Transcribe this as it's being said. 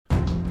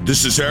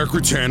This is Eric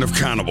Rutan of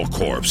Cannibal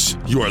Corpse.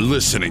 You are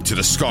listening to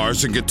the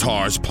Scars and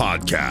Guitars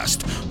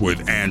podcast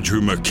with Andrew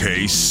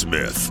McKay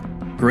Smith.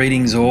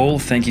 Greetings all,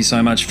 thank you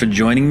so much for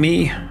joining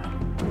me.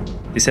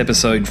 This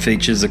episode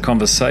features a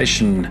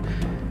conversation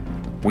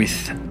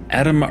with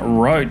Adam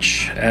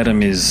Roach.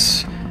 Adam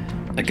is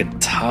a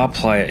guitar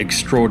player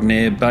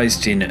extraordinaire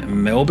based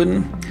in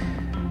Melbourne.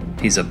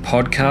 He's a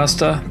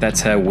podcaster. That's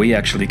how we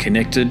actually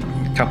connected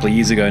a couple of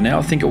years ago now,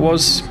 I think it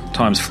was.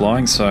 Time's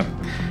flying, so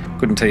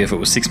couldn't tell you if it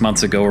was 6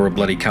 months ago or a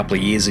bloody couple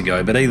of years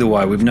ago. But either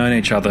way, we've known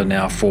each other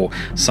now for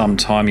some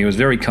time. He was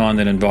very kind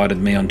and invited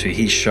me onto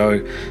his show,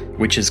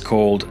 which is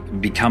called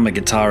Become a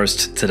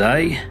Guitarist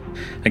Today.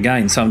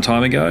 Again, some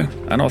time ago.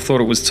 And I thought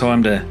it was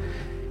time to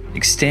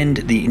extend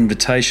the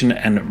invitation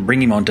and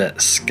bring him onto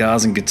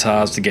Scars and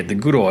Guitars to get the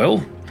good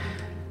oil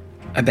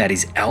about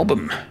his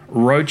album.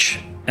 Roach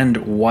and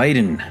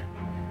Waden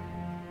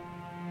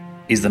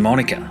is the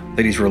moniker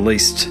that he's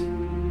released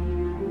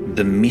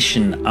the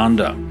mission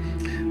under.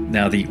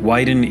 Now, the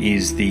Waden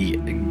is the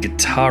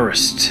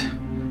guitarist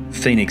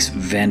Phoenix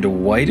van der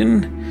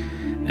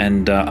Weyden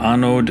and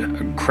Arnold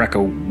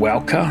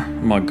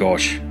Krakowalka. My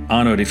gosh,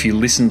 Arnold, if you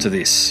listen to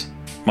this,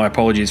 my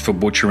apologies for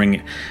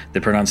butchering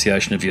the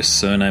pronunciation of your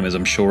surname, as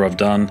I'm sure I've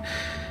done.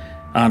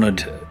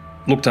 Arnold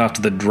looked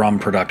after the drum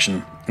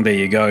production. There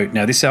you go.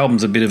 Now, this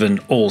album's a bit of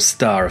an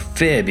all-star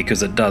affair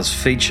because it does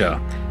feature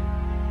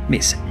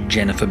Miss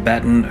Jennifer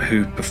Batten,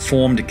 who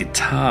performed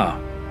guitar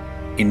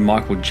in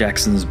Michael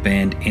Jackson's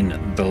band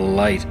in the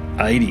late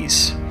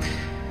 80s.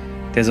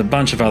 There's a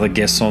bunch of other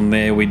guests on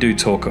there. We do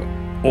talk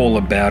all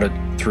about it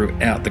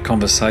throughout the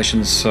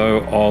conversation, so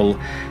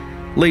I'll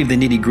leave the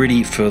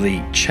nitty-gritty for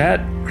the chat.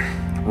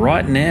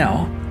 Right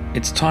now,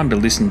 it's time to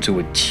listen to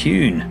a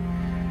tune.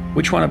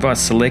 Which one have I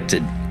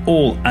selected?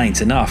 All Ain't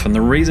Enough, and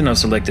the reason I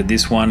selected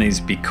this one is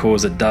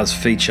because it does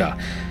feature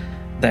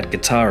that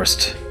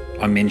guitarist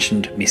I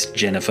mentioned, Miss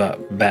Jennifer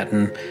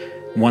Batten.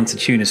 Once the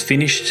tune is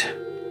finished,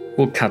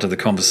 we'll cut to the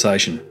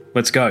conversation.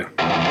 Let's go.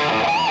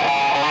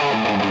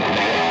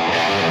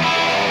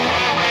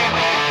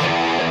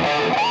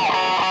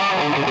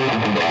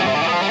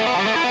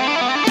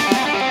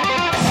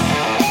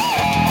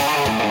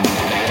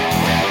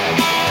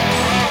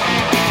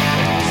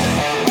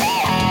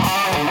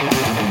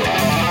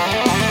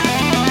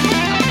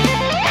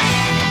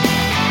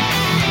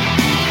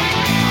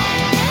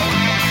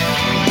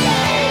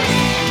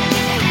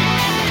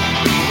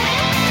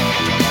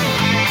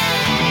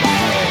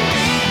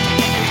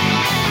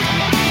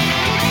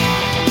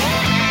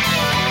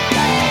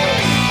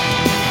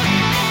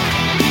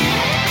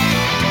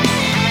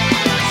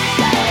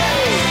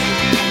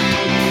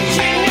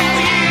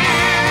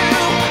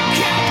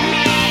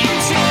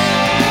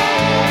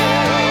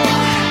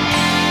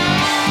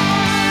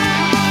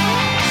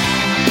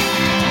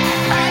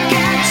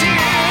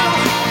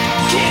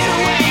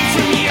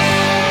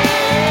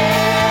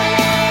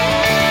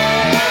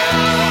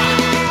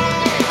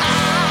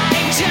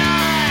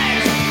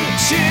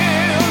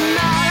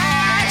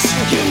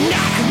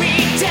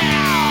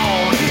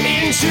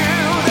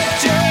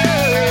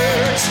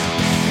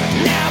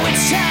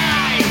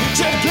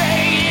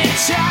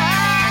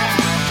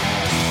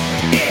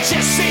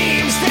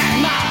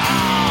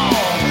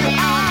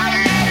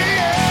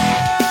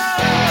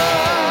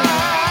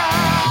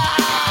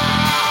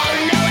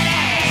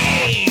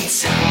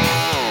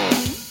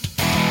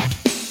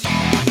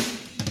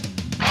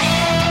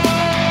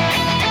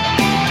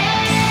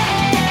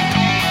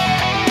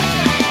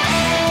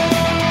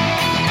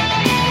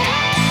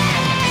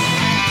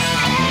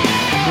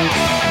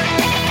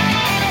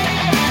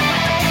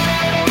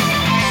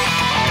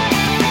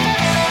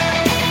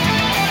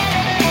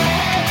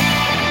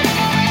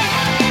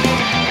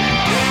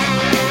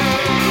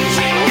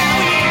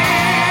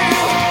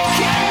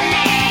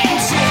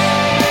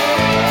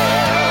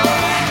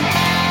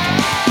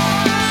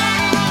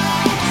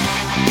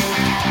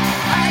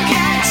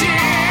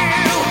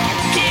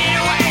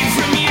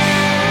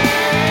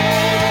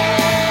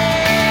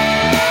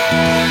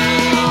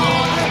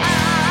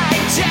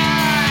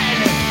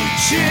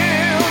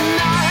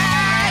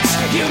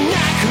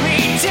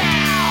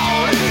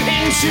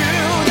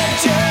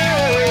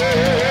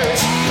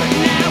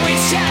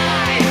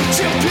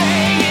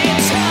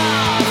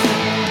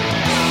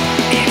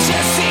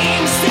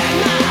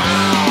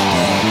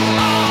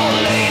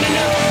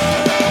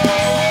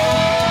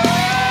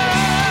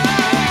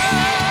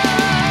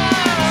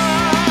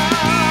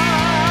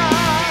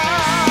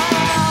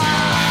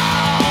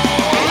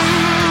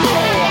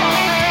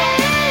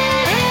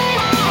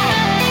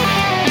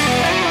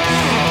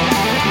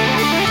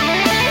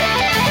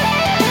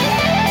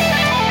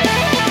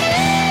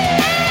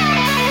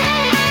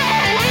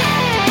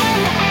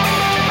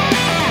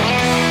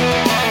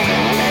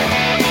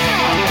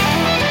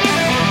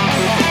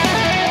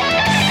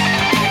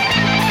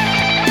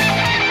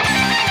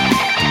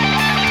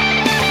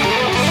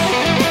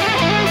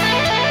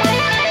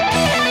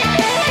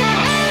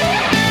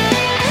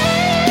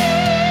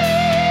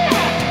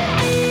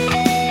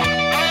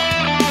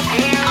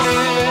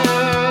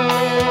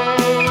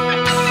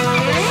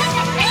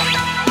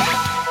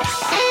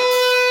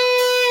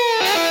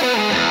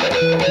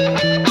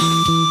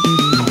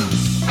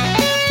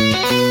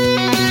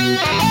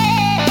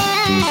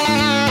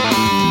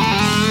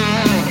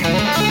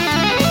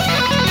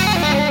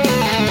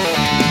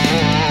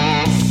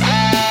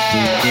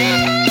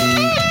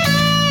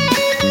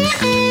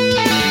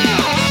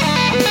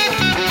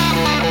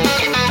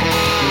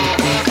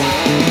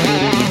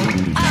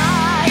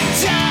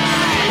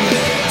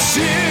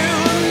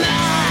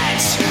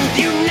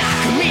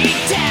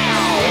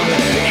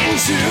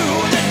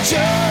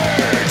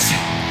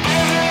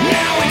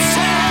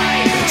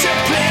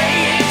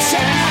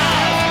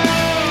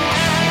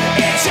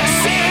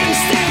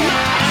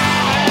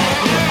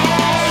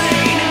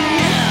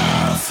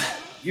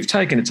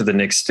 taken it to the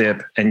next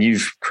step and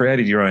you've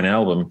created your own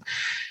album,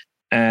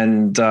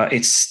 and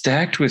it's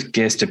stacked with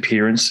guest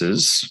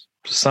appearances.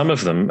 Some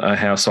of them are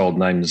household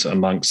names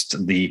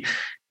amongst the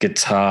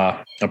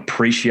guitar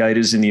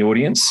appreciators in the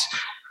audience.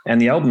 And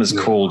the album is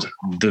called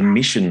The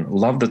Mission.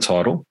 Love the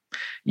title.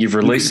 You've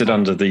released it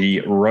under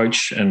the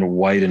Roach and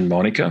Waden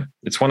moniker.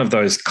 It's one of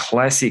those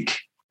classic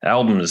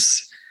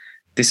albums.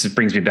 This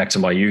brings me back to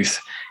my youth.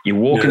 You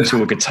walk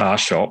into a guitar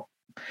shop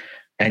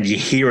and you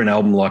hear an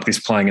album like this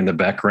playing in the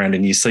background,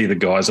 and you see the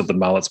guys with the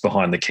mullets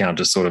behind the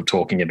counter sort of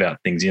talking about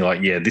things. You're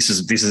like, yeah, this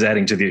is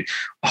adding to the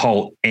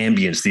whole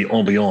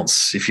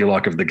ambience, if you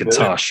like, of the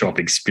guitar shop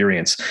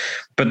experience.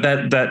 But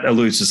that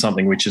alludes to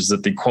something, which is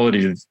that the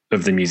quality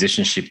of the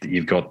musicianship that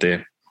you've got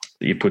there,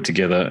 that you put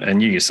together,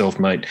 and you yourself,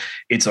 mate,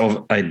 it's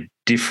of a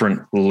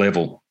different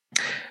level.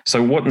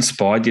 So what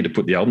inspired you to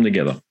put the album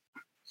together?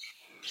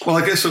 Well,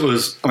 I guess it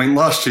was,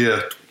 last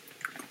year,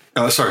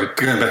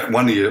 going back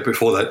 1 year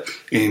before that,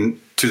 in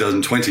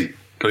 2020,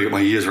 got to get my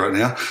years right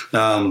now,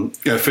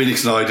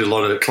 Phoenix and I did a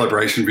lot of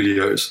collaboration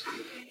videos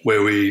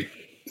where we,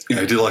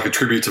 did like a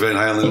tribute to Van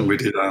Halen. We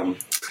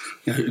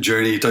did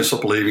Journey, Don't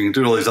Stop Believing, and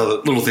did all these other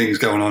little things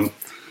going on.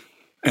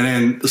 And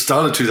then the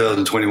start of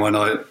 2021,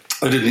 I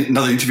did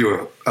another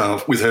interview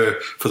with her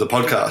for the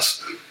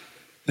podcast.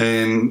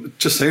 And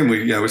just then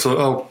we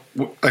thought,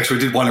 actually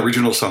we did one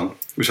original song,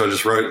 which I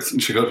just wrote,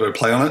 and she got to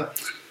play on it.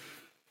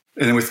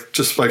 And then we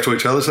just spoke to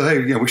each other, said,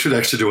 hey, we should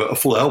actually do a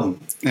full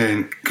album.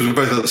 And because we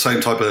both have the same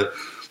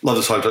love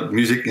the same type of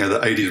music, the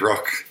 80s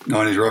rock,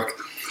 90s rock.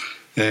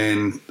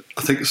 And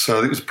I think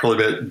it was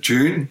probably about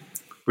June.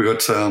 We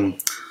got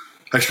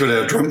actually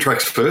got our drum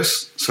tracks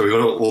first. So we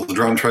got all the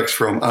drum tracks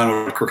from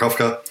Arnold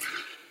Krakowka,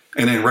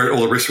 and then wrote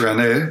all the riffs around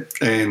there,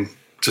 and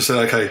just said,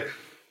 okay,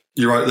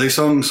 you write these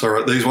songs, I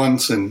write these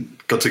ones, and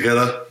got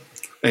together.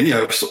 And,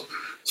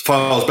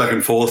 files back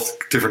and forth,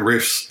 different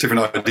riffs,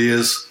 different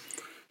ideas.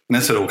 And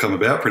that's how it all come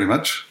about, pretty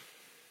much.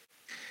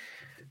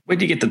 Where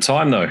do you get the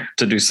time, though,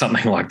 to do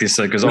something like this?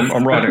 Because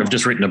I'm writing, I've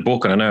just written a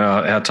book, and I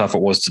know how tough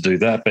it was to do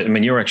that. But,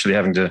 you're actually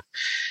having to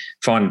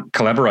find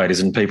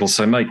collaborators and people.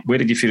 So, mate, where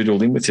did you fit it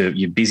all in with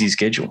your busy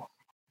schedule?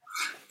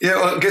 Yeah,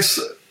 well, I guess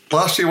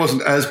last year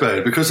wasn't as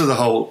bad because of the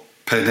whole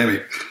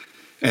pandemic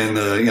and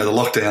the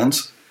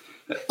lockdowns.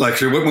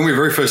 Like when we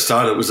very first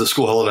started, it was the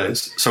school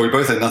holidays. So we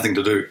both had nothing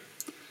to do.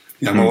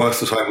 My wife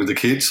was home with the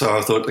kids. So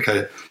I thought,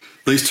 okay,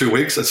 these 2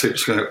 weeks, that's it.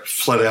 Just going to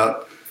flat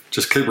out,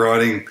 just keep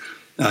writing,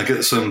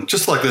 get some,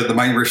 just like the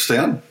main riffs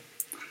down.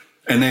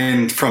 And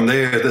then from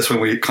there, that's when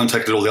we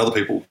contacted all the other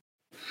people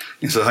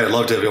and said, hey, I'd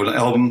love to have you on an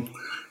album.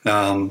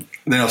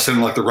 Then I'll send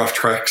them like the rough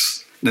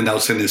tracks. Then they'll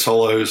send their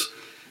solos.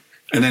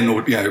 And then,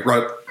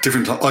 write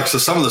different, so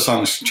some of the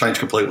songs changed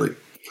completely.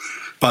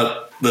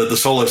 But the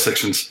solo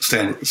sections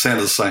sounded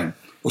the same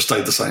or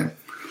stayed the same.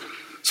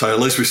 So at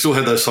least we still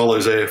had those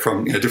solos there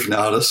from different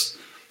artists,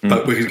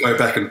 but we could go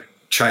back and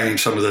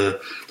change some of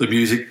the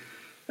music,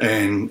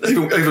 and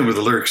even with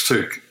the lyrics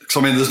too.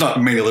 So there's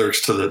not many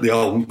lyrics to the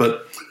album,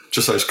 but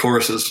just those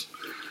choruses.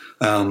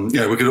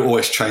 We could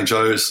always change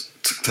those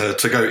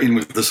to go in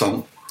with the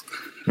song.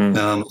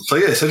 So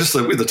just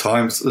with the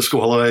times, the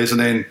school holidays, and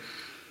then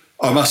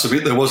I must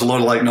admit there was a lot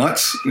of late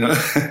nights.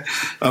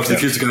 After the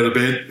kids go to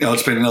bed, I'd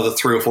spend another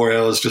 3 or 4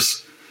 hours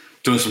just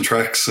doing some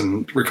tracks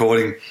and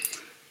recording,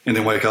 and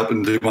then wake up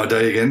and do my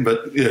day again.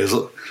 But there's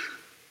a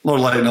lot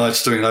of late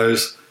nights doing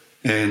those.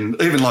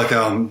 And even like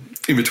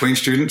in between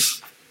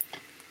students,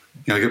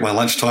 get my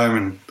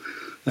lunchtime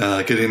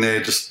and get in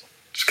there, just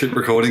keep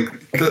recording.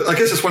 I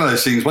guess it's one of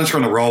those things, once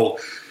you're on a roll.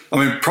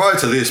 Prior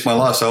to this, my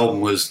last album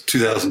was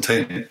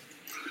 2010.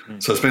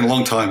 So it's been a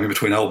long time in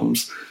between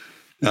albums.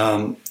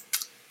 And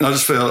I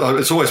just feel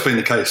it's always been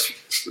the case.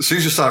 As soon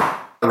as you start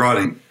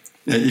writing,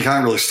 you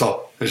can't really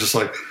stop. It's just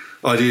like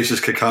ideas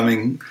just keep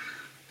coming,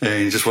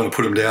 and you just want to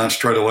put them down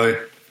straight away.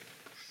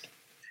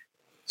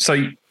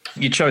 So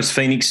you chose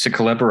Phoenix to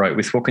collaborate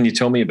with. What can you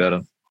tell me about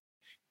her?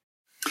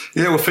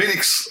 Yeah, well,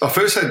 Phoenix, I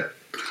first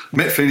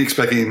met Phoenix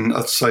back in,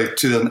 I'd say,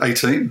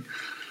 2018.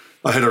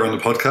 I had her on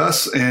the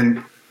podcast,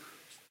 and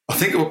I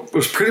think it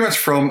was pretty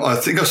much I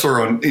think I saw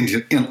her on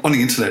the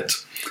internet,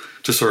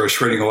 just saw her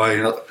shredding away,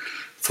 and I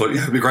thought,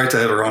 it'd be great to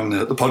have her on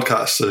the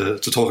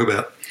podcast to talk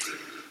about.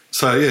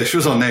 So, she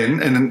was on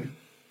then, and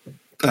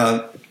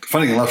then,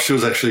 funny enough, she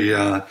was actually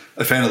a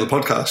fan of the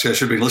podcast.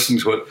 She'd been listening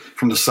to it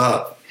from the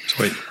start.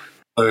 Sweet.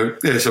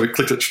 So we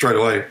clicked it straight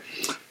away.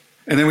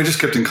 And then we just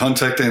kept in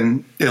contact.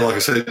 And, like I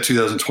said,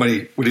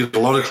 2020, we did a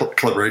lot of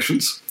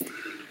collaborations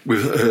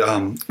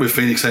with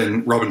Phoenix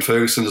and Robin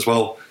Ferguson as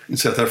well in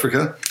South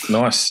Africa.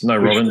 Nice. No,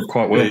 Robin,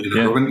 quite well.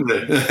 Yeah. Robin,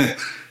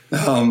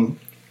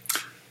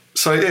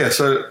 So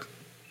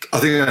I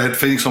think I had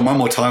Phoenix on one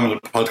more time on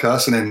the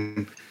podcast, and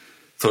then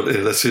thought,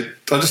 that's it.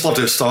 I just loved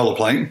her style of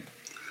playing.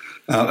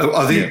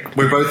 I think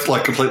we're both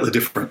like completely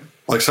different.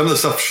 Like some of the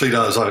stuff she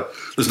does,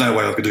 there's no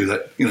way I could do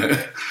that.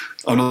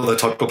 I'm not that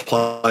type of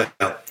player.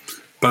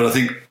 But I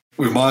think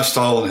with my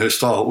style and her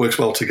style, it works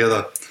well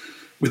together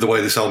with the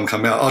way this album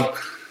came out.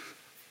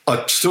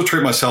 I still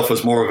treat myself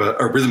as more of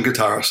a rhythm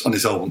guitarist on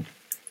this album.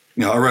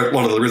 I wrote a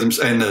lot of the rhythms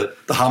and the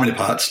harmony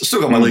parts.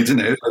 Still got my leads in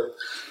there, but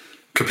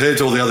compared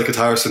to all the other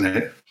guitarists in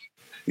there,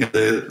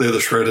 they're the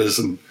shredders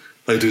and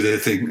they do their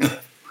thing.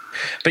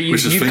 But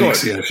which is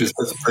Phoenix. She's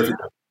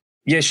perfect.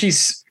 Yeah,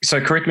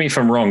 so correct me if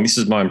I'm wrong. This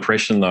is my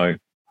impression though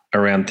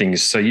around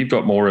things. So you've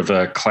got more of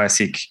a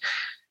classic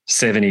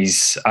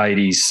 70s,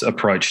 80s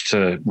approach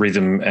to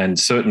rhythm, and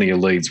certainly your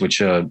leads,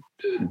 which are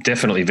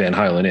definitely Van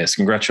Halen-esque.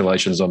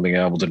 Congratulations on being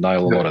able to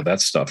nail a lot of that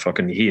stuff. I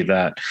can hear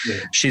that. Yeah.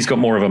 She's got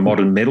more of a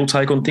modern metal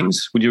take on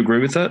things. Would you agree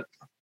with that?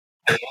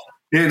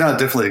 Yeah, no,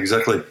 definitely,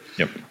 exactly.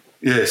 Yep.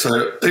 Yeah,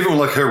 so even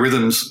like her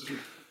rhythms,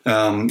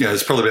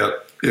 there's probably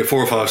about 4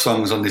 or 5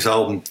 songs on this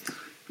album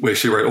where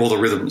she wrote all the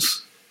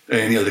rhythms,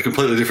 and they're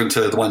completely different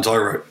to the ones I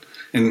wrote.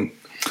 And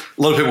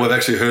a lot of people have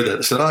actually heard that.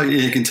 They said, "Oh,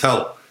 yeah, you can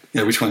tell,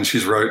 which ones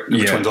she's wrote and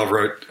which ones I've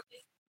wrote."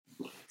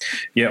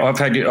 Yeah, I've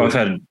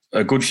had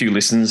a good few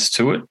listens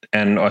to it,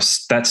 and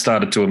that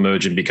started to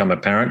emerge and become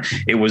apparent.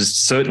 It was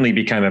certainly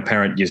became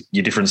apparent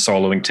your different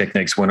soloing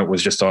techniques when it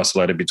was just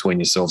isolated between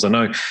yourselves. I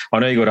know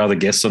you got other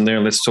guests on there.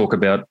 Let's talk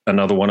about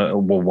another one.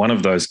 Well, one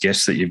of those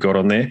guests that you've got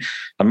on there,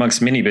 amongst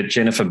many, but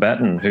Jennifer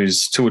Batten,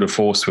 who's tour de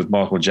force with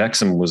Michael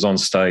Jackson, was on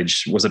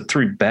stage. Was it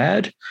through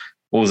Bad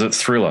or was it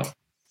Thriller?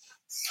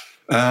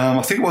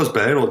 I think it was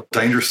Bad or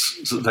Dangerous.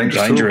 Is it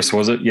Dangerous? Dangerous,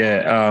 was it?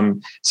 Yeah.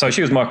 So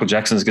she was Michael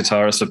Jackson's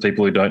guitarist, for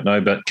people who don't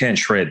know, but can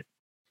shred.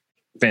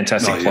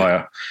 Fantastic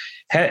player.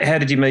 How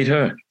did you meet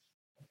her?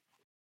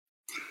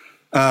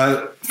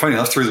 Funny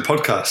enough, through the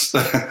podcast.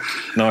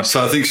 Nice.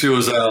 So I think she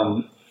was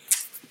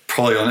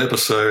probably on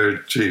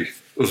episode, it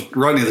was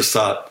right near the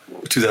start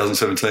of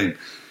 2017.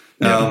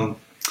 It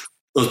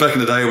was back in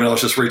the day when I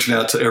was just reaching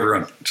out to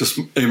everyone, just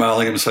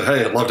emailing them and say,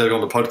 "Hey, I'd love to have you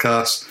on the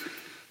podcast."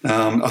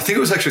 I think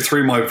it was actually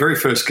through my very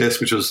first guest,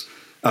 which was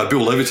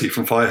Bill Levity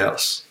from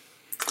Firehouse.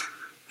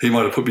 He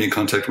might have put me in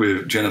contact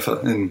with Jennifer.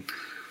 And,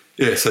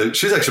 so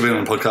she's actually been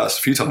on the podcast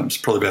a few times,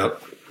 probably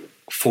about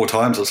 4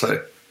 times, I'll say.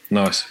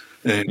 Nice.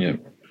 And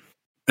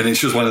then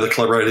she was one of the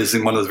collaborators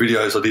in one of the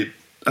videos I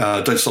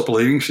did, Don't Stop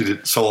Believing. She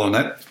did solo on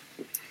that.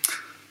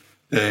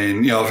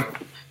 And, I've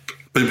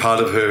been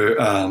part of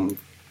her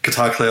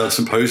Guitar Cloud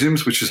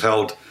symposiums, which is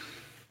held,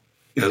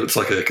 it's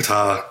like a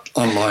guitar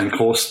online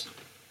course.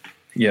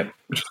 Yeah.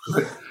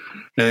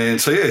 And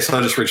so I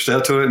just reached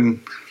out to it,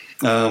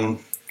 and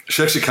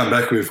she actually come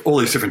back with all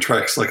these different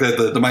tracks. Like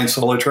the main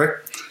solo track,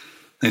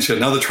 and she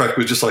had another track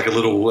with just like a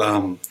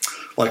little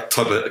like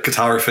type of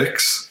guitar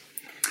effects,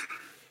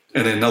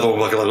 and then another one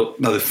like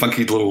another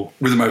funky little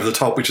rhythm over the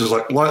top, which is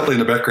like lightly in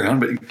the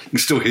background, but you can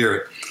still hear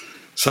it.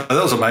 So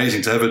that was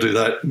amazing to have her do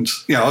that. And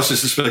I was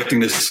just expecting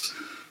this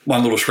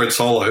one little shred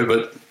solo,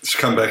 but she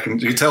come back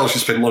and you can tell she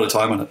spent a lot of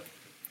time on it.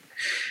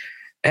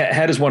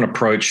 How does one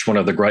approach one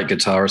of the great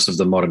guitarists of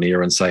the modern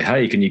era and say,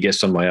 "Hey, can you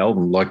guest on my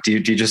album?" Like, do you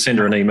just send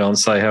her an email and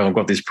say, "Hey, I've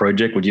got this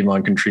project. Would you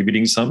mind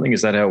contributing something?"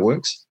 Is that how it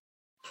works?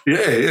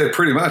 Yeah,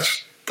 pretty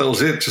much. That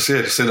was it. Just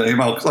send an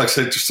email. Like I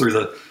said, just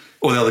through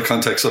all the other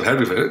contacts I've had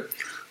with her.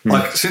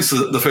 Like since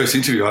the first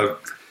interview, I've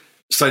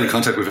stayed in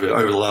contact with her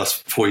over the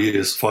last 5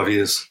 years.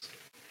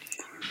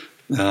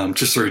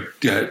 Just through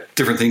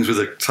different things with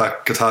the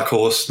guitar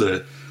course,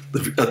 the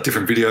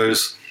different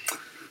videos.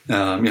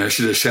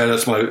 She did a shout out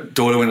to my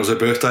daughter when it was her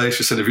birthday.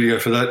 She sent a video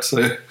for that.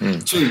 So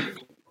she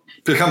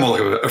become more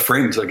like a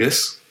friend, I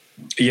guess.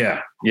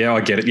 Yeah, I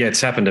get it. Yeah,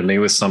 it's happened to me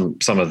with some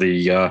of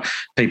the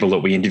people that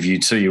we interview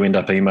too. You end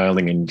up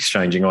emailing and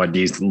exchanging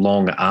ideas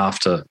long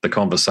after the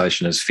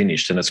conversation is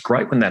finished, and it's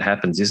great when that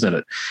happens, isn't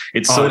it?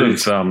 It's sort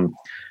of.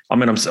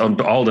 I'm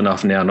old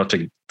enough now not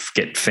to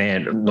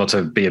not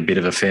to be a bit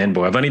of a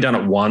fanboy. I've only done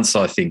it once,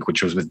 I think,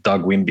 which was with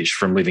Doug Wimbish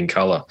from Living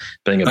Colour,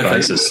 being a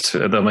bassist.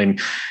 I mean,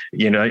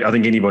 I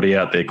think anybody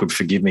out there could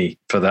forgive me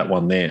for that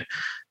one there.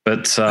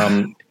 But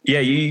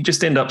you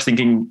just end up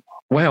thinking,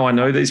 wow, I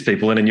know these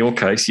people. And in your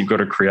case, you've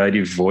got a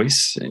creative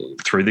voice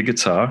through the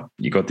guitar.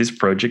 You got this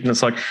project, and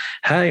it's like,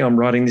 hey, I'm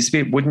writing this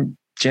bit. Wouldn't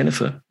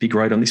Jennifer be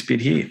great on this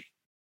bit here?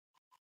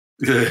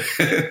 Yeah.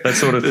 That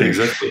sort of thing.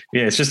 Exactly.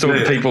 Yeah, it's just all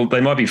the people,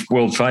 they might be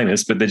world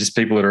famous, but they're just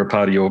people that are a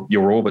part of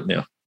your orbit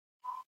now.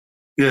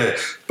 Yeah,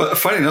 but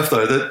funny enough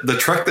though, the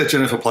track that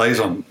Jennifer plays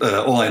on,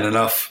 All Ain't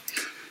Enough,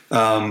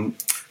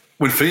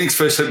 when Phoenix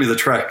first sent me the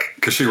track,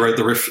 because she wrote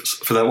the riff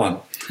for that one,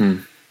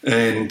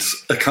 and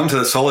I come to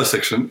that solo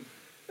section,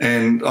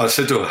 and I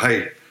said to her,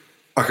 "Hey,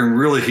 I can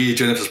really hear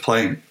Jennifer's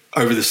playing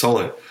over this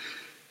solo,"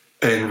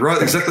 and right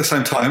at exactly the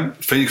same time,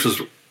 Phoenix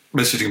was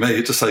messaging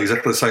me to say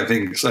exactly the same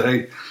thing. Say,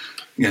 "Hey,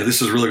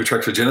 this is a really good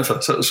track for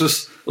Jennifer." So it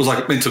was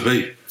like meant to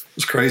be. It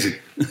was crazy.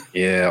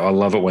 Yeah, I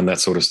love it when that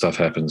sort of stuff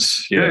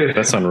happens. Yeah.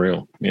 That's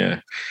unreal.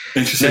 Yeah.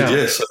 And she said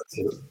yes. So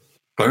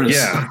bonus.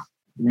 Yeah.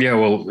 Yeah,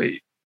 well, I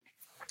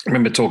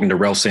remember talking to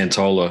Ralph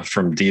Santola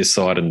from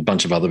Deicide and a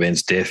bunch of other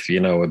bands, Deaf,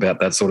 about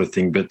that sort of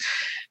thing. But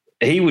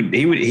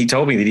he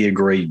told me that he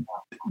agreed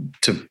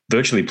to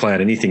virtually play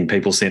out anything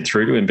people sent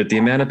through to him, but the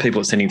amount of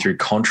people sending through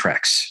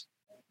contracts.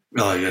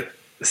 Oh, yeah.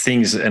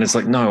 Things, and it's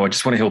like, no, I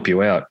just want to help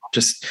you out.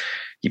 Just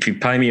if you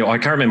pay me, I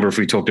can't remember if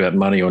we talked about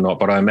money or not,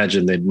 but I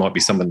imagine there might be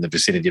something in the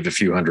vicinity of a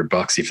few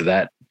 $100 if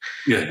that.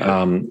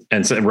 Yeah.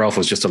 And so Ralph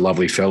was just a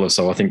lovely fella,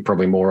 so I think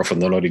probably more often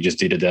than not he just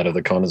did it out of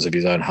the kindness of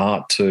his own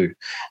heart too.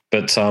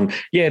 But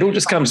it all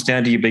just comes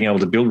down to you being able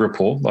to build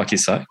rapport, like you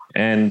say,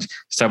 and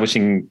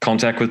establishing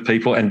contact with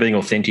people and being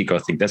authentic. I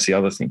think that's the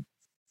other thing.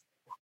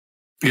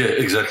 Yeah,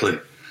 exactly.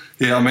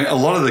 Yeah, I mean, a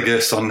lot of the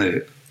guests on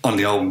the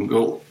album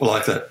were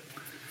like that.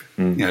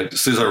 You know, as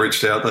soon as I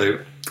reached out,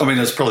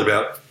 there's probably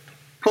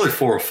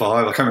 4 or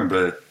 5. I can't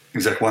remember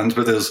exact ones,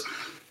 but there's,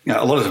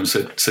 a lot of them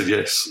said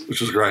yes,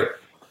 which was great.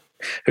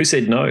 Who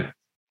said no?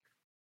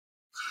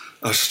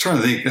 I was just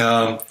trying to think.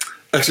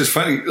 Actually, it's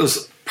funny. It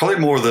was probably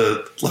more of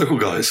the local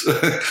guys.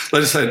 They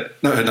just had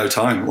no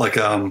time. Like,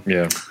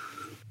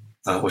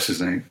 what's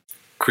his name?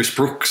 Chris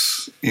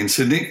Brooks in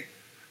Sydney.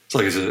 It's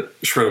like he's a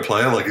shredder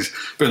player. Like he's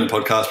been on the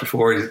podcast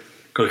before. He's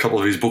got a couple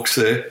of his books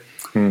there.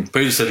 But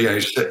he just said,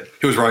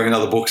 he was writing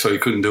another book, so he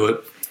couldn't do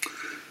it.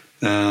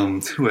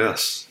 Who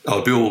else?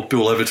 Oh, Bill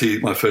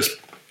Leverty, my first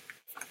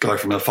guy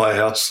from our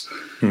Firehouse.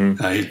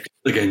 He,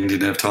 again,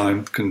 didn't have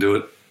time, couldn't do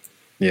it.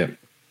 Yeah.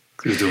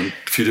 He was doing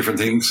a few different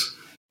things.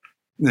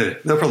 Yeah,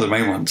 they're probably the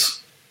main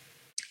ones.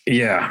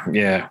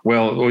 Yeah.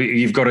 Well,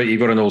 you've got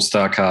an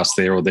all-star cast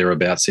there or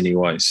thereabouts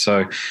anyway.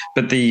 So,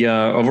 but I've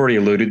already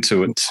alluded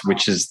to it,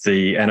 which is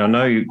and I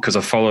know because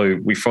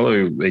we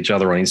follow each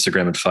other on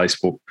Instagram and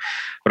Facebook,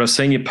 but I've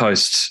seen you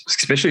post,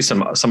 especially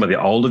some of the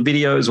older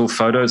videos or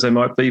photos they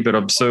might be, but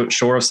I'm so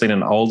sure I've seen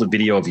an older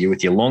video of you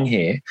with your long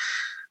hair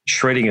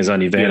shredding as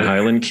only Van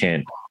Halen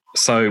can.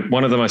 So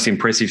one of the most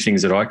impressive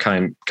things that I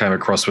came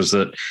across was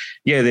that,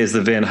 there's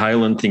the Van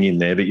Halen thing in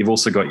there, but you've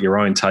also got your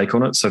own take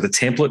on it. So the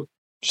template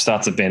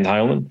starts at Van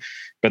Halen,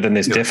 but then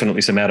there's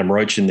definitely some Adam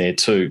Roach in there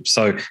too.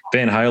 So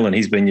Van Halen,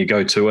 he's been your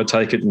go-to, I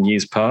take it, in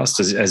years past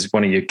as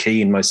one of your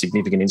key and most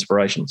significant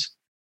inspirations.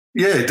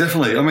 Yeah,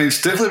 definitely. I mean,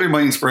 it's definitely been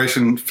my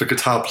inspiration for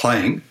guitar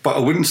playing, but I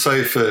wouldn't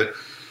say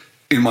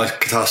in my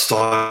guitar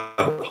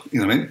style, you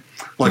know what I mean?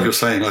 Like you're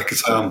saying, like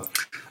it's, I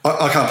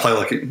can't play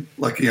like him.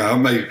 Like, I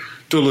may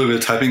do a little bit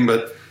of tapping,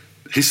 but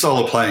his style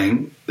of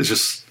playing is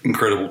just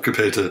incredible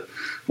compared to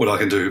what I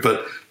can do.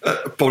 But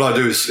what I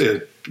do is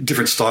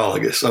different style, I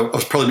guess. I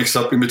was probably mixed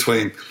up in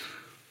between,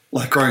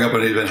 like growing up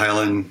on Eddie Van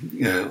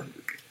Halen,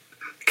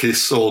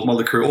 Kiss, or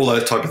Motley Crue, all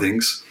those type of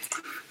things.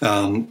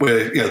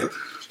 Where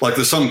like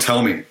the song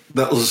 "Tell Me,"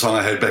 that was a song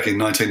I had back in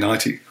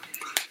 1990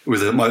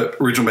 with my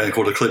original band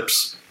called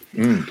Eclipse.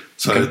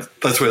 So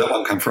that's where that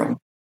one came from.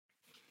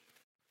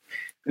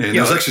 And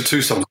there's actually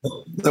 2 songs,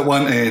 that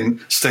one and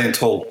 "Stand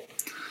Tall."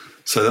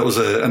 So that was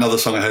another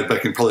song I had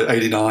back in probably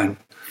 '89.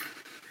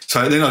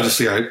 So then I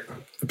just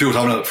built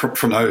on it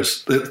from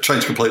those. It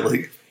changed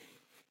completely.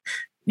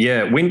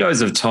 Yeah,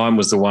 Windows of Time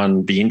was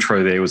the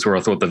intro there was where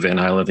I thought the Van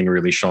Halen thing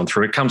really shone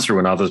through. It comes through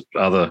in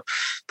other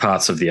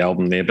parts of the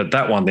album there. But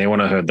that one there,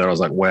 when I heard that, I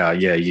was like, wow,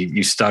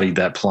 you studied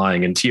that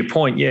playing. And to your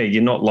point,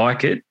 you're not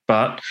like it.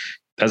 But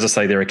as I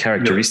say, there are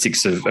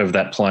characteristics of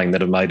that playing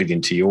that have made it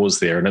into yours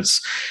there. And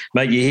it's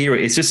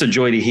just a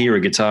joy to hear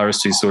a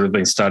guitarist who's sort of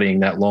been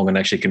studying that long and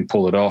actually can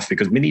pull it off,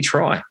 because many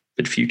try,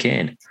 but few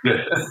can.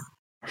 Yeah.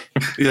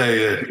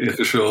 Yeah,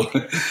 for sure.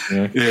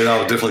 I've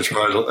definitely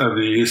tried over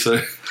the years.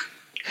 So,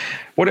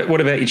 what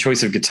about your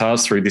choice of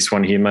guitars through this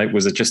one here, mate?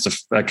 Was it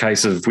just a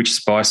case of which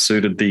spice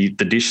suited the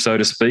dish, so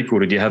to speak, or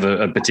did you have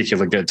a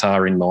particular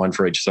guitar in mind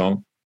for each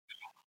song?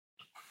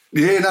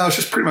 Yeah, no, it's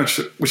just pretty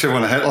much whichever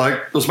one I had. Like,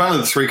 it was one of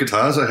the 3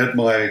 guitars. I had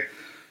my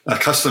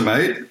custom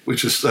made,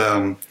 which is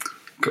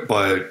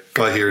by a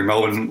guy here in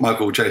Melbourne,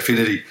 Michael J.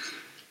 Finity,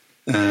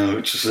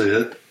 which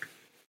is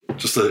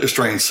just the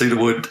Australian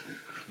cedarwood.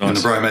 Nice. And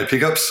the Bromade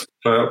pickups.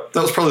 So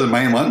that was probably the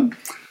main one.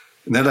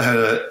 And then I had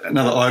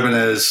another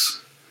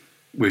Ibanez,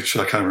 which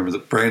I can't remember the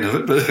brand of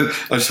it, but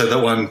I just had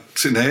that one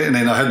sitting there. And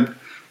then I had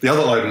the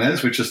other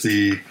Ibanez, which is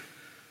the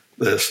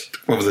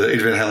one with the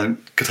Eddie Van Halen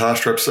guitar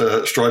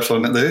stripes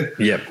on it there.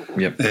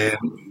 Yep.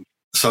 And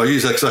so I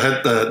used that because I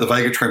had the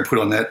Vega trim put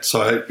on that.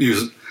 So I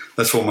used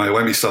that's all my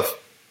whammy stuff.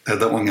 I had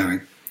that one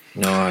going.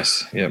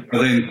 Nice. Yep.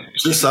 And then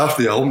just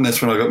after the album,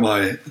 that's when I got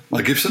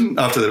my Gibson,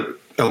 after the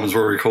albums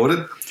were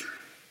recorded.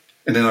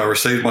 And then I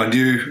received my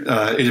new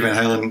Eddie Van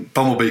Halen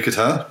Bumblebee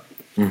guitar,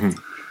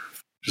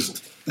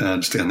 just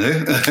down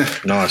there.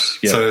 Nice.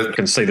 Yeah, so I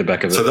can see the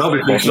back of it. So that'll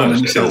be finished on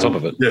the top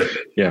of it.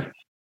 Yeah.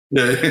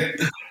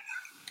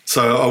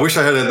 So I wish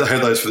I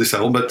had those for this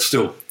album, but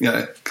still,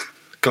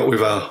 got away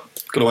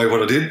with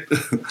what I did.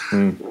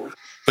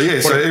 But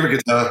yeah, so every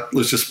guitar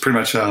was just pretty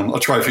much. I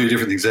try a few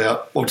different things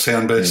out. What would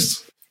sound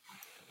best?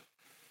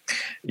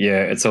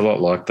 Yeah, it's a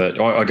lot like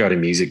that. I go to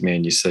Music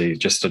Man. You see, I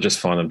just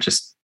find them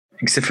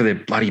except for their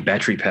bloody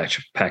battery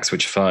packs,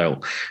 which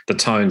fail, the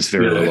tone's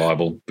very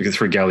reliable. Because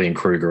through Galley and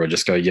Kruger, I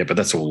just go, but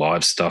that's all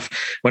live stuff.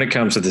 When it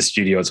comes to the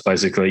studio, it's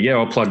basically,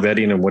 I'll plug that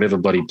in and whatever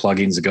bloody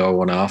plugins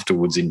go on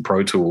afterwards in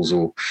Pro Tools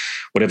or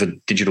whatever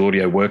digital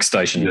audio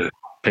workstation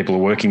people are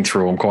working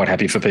through. I'm quite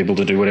happy for people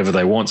to do whatever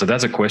they want. So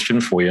that's a question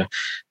for you.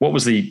 What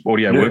was the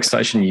audio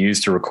workstation you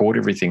used to record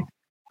everything?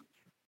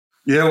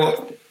 Yeah,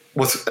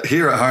 well,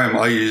 here at home,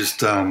 I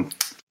used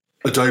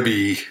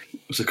Adobe,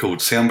 what's it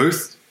called, Sound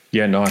Booth.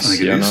 Yeah, nice. I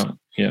think it is.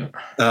 Yeah.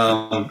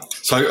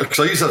 Because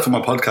I use that for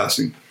my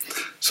podcasting.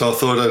 So I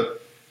thought,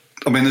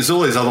 there's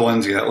all these other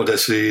ones,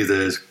 Audacity,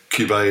 there's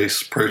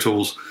Cubase, Pro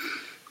Tools,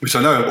 which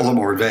I know are a lot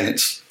more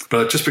advanced.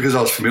 But just because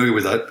I was familiar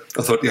with that,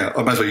 I thought,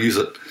 I might as well use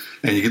it.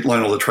 And you can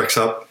line all the tracks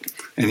up,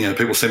 and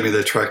people send me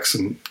their tracks,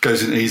 and it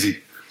goes in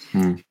easy.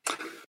 And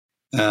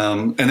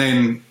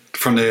then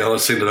from there, I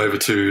would send it over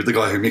to the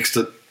guy who mixed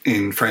it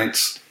in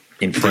France.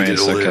 In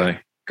France, okay.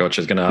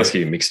 Gotcha. I was going to ask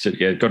you mixed it.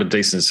 Yeah, got a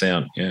decent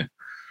sound. Yeah.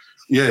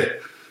 Yeah.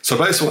 So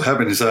basically what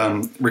happened is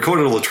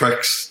recorded all the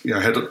tracks,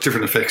 had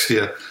different effects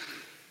here.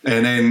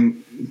 And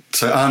then,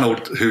 so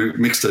Arnold, who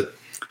mixed it,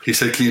 he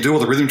said, can you do all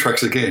the rhythm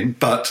tracks again,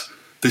 but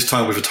this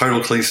time with a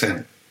total clean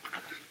sound?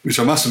 Which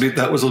I must admit,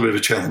 that was a little bit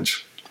of a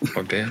challenge.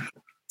 Oh, damn.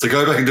 To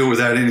go back and do it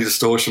without any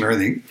distortion or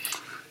anything,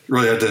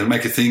 really had to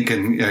make you think.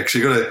 And, because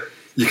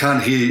you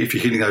can't hear if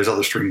you're hitting those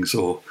other strings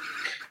or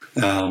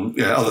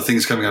other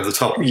things coming over the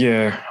top.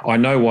 Yeah, I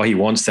know why he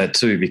wants that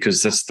too,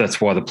 because that's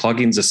why the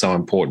plugins are so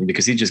important,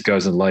 because he just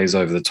goes and lays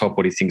over the top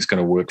what he thinks is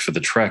going to work for the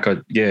track.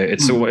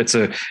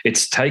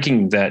 It's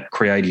taking that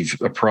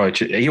creative approach.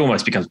 He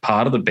almost becomes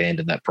part of the band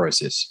in that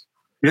process.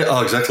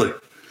 Yeah, exactly.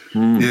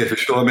 Yeah, for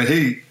sure.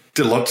 He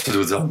did a lot to do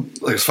with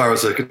as far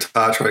as the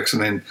guitar tracks,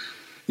 and then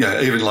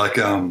even like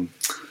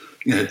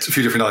it's a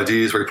few different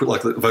ideas where he put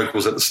like the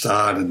vocals at the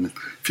start and a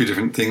few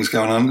different things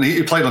going on. And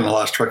he played on the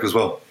last track as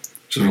well,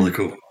 which is really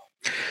cool.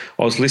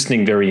 I was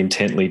listening very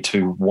intently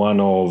to one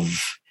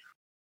of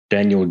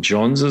Daniel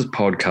Johns'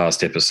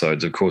 podcast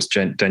episodes. Of course,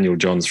 Daniel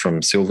Johns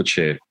from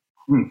Silverchair.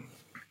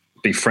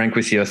 Be frank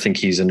with you, I think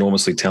he's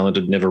enormously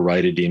talented. Never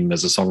rated him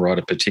as a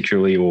songwriter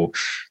particularly, or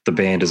the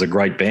band as a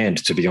great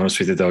band, to be honest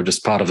with you. They were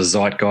just part of a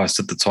zeitgeist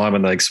at the time,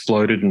 and they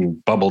exploded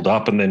and bubbled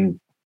up and then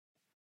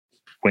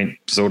went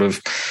sort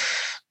of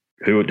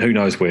who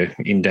knows where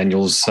in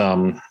Daniel's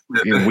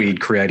weird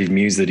creative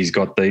muse that he's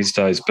got these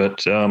days.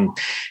 But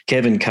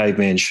Kevin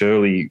Caveman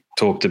Shirley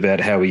talked about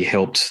how he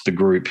helped the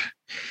group.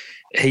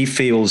 He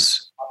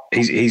feels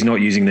he's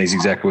not using these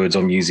exact words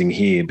I'm using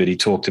here, but he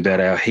talked about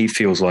how he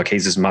feels like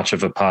he's as much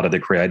of a part of the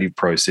creative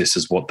process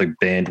as what the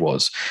band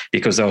was,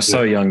 because they were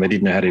so young they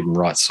didn't know how to even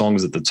write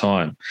songs at the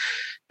time.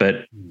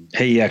 But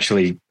he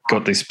actually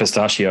got this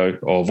pistachio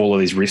of all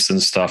of these riffs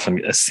and stuff and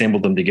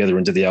assembled them together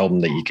into the album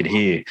that you could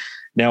hear.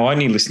 Now, I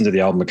only listened to the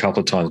album a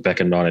couple of times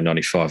back in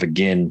 1995.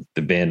 Again,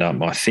 the band aren't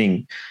my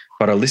thing.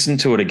 But I listened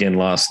to it again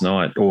last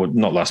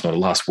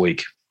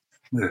week.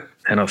 Yeah.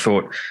 And I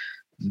thought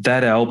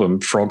that album,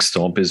 Frog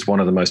Stomp, is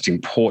one of the most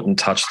important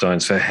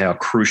touchstones for how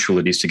crucial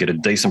it is to get a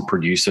decent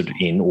producer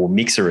in, or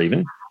mixer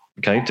even,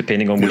 okay,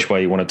 depending on which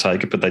way you want to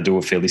take it, but they do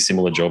a fairly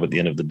similar job at the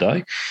end of the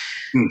day.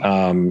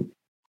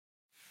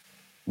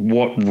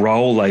 What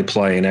role they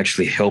play in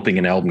actually helping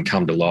an album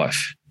come to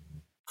life.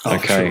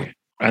 Okay. Sure.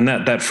 And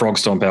that Frog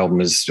Stomp album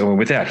is,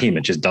 without him,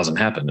 it just doesn't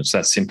happen. It's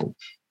that simple.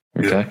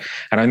 Okay. Yeah.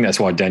 And I think that's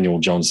why Daniel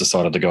Johns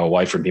decided to go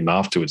away from him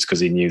afterwards,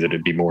 because he knew that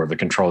it'd be more of a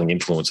controlling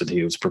influence that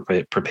he was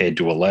prepared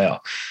to allow.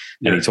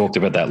 And he talked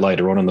about that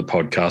later on in the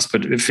podcast.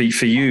 But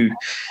for you,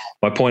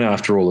 my point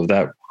after all of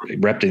that,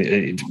 wrapped in,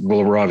 it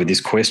will arrive at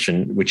this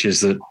question, which is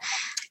that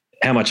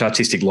how much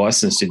artistic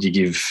license did you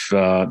give?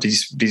 Did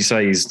you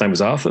say his name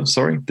was Arthur?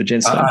 Sorry, the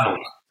gent's name?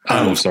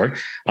 Arnold. Sorry,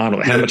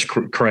 Arnold. How much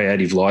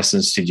creative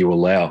license did you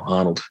allow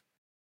Arnold?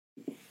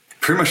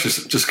 Pretty much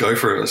just go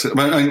for it.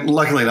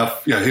 Luckily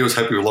enough, he was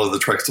happy with a lot of the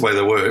tracks the way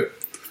they were.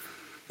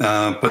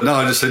 But no,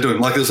 I just said to him,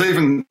 like, there's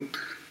even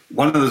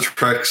one of the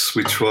tracks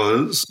which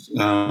was,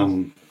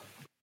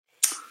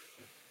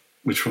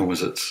 which one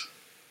was it?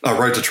 Oh,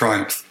 Road to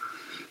Triumph.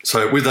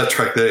 So with that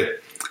track there,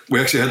 we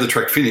actually had the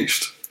track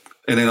finished,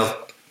 and then I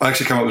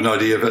actually came up with an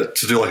idea of it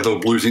to do like a little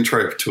blues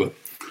intro to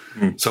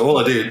it. So all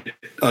I did,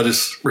 I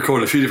just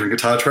recorded a few different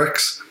guitar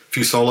tracks, a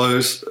few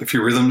solos, a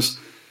few rhythms,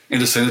 and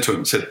just sent it to him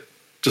and said,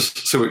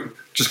 just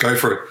go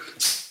for it.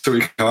 So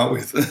we come up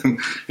with, and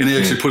he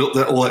actually put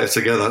all that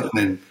together,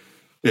 and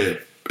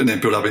then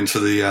build up into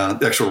the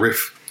actual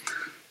riff.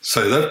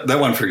 So that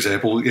one, for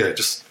example,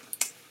 just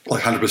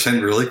like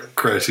 100% really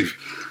creative,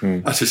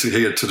 artistic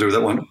here to do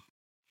that one.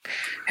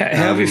 How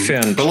have you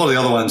found? But a lot of the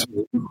other ones.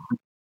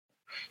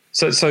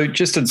 So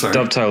just to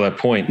dovetail that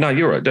point, no,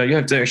 you're right. No, you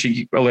have to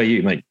actually. I'll let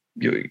you, mate.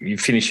 You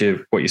finish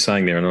what you're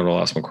saying there, and then I'll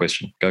ask my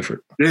question. Go for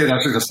it. Yeah, I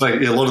was just going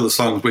to say, a lot of the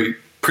songs we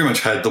pretty much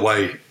had the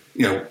way.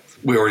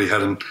 We already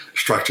had them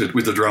structured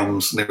with the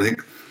drums and everything.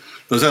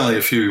 There's only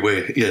a few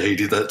where, he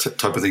did that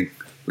type of thing.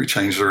 We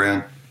changed it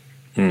around.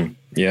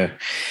 Yeah.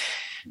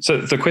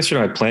 So the question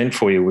I planned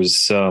for you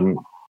was,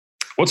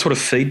 what sort of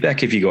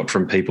feedback have you got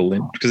from people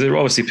then? Because there are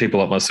obviously people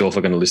like myself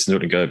are going to listen to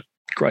it and go,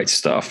 great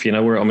stuff,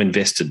 where I'm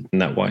invested in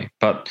that way.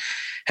 But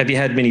have you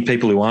had many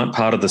people who aren't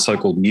part of the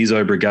so-called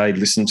Muso Brigade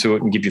listen to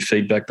it and give you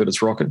feedback that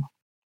it's rocking?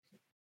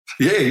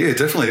 Yeah,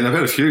 definitely. And I've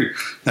had a few.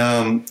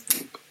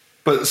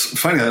 But it's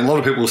funny, a lot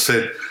of people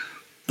said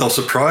they were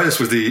surprised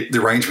with the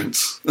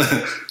arrangements.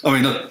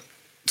 Not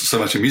so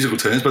much in musical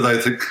terms, but they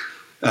think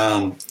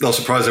they were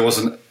surprised there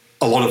wasn't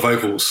a lot of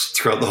vocals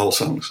throughout the whole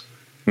songs.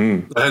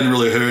 I hadn't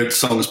really heard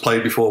songs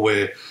played before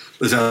where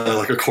there's only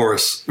like a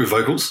chorus with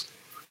vocals.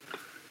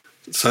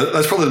 So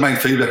that's probably the main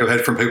feedback I've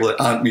had from people that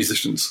aren't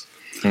musicians.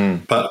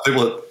 But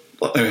people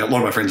that, a lot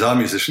of my friends are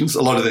musicians.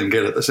 A lot of them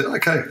get it. They say,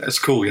 okay, that's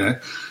cool,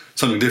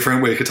 something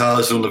different where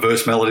guitar's doing the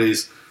verse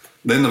melodies,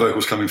 then the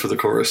vocals come in for the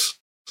chorus.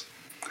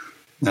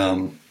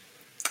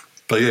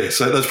 But yeah,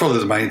 so that's probably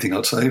the main thing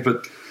I'd say.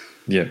 But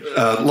yeah,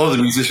 a lot of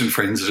the musician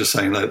friends are just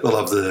saying they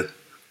love the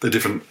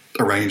different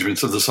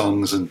arrangements of the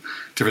songs and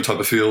different type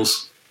of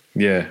feels.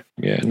 Yeah.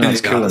 No,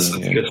 it's cool.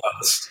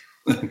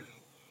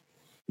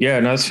 Yeah,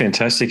 no, it's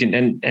fantastic.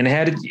 And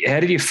how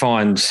did you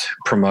find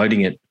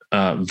promoting it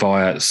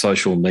via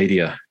social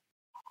media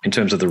in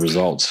terms of the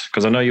results?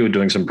 Because I know you were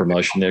doing some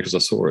promotion there because I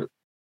saw it.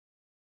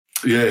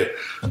 Yeah,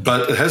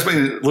 but it has been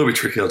a little bit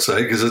tricky, I'd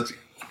say, because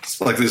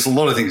it's like there's a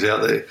lot of things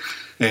out there.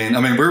 And,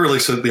 I mean, we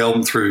released the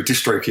album through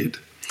DistroKid.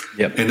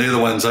 Yep. And they're the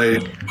ones they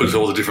put it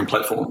all the different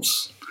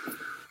platforms.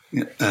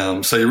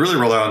 So you really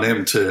rely on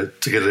them to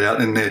get it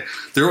out. And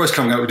they're always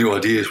coming up with new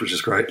ideas, which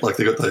is great. Like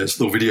they've got those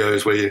little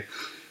videos where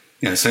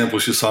you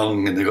samples your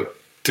song and they've got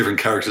different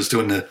characters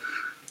doing the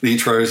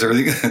intros and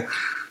everything.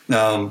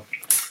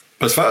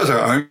 But as far as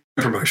our own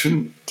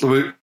promotion,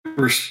 we're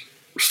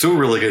still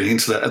really getting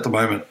into that at the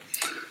moment.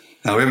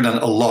 We haven't done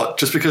a lot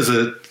just because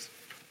it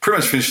pretty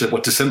much finished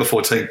at December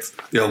 14th.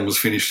 The album was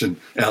finished and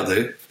out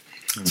there.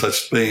 So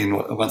it's been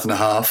a month and a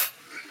half,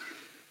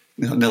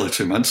 nearly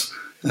 2 months.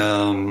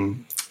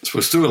 So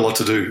we've still got a lot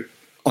to do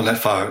on that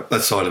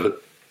side of it.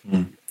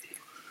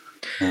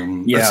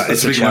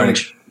 It's a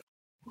challenge.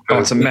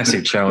 It's a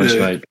massive challenge,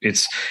 mate.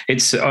 It's.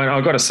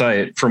 I've got to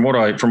say, from what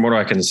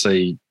I can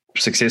see,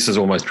 success is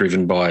almost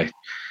driven by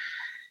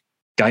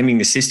gaming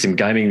the system,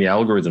 gaming the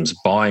algorithms,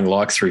 buying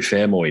likes through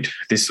Fairmoid,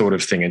 this sort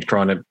of thing, and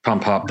trying to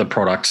pump up the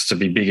product to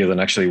be bigger than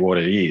actually what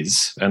it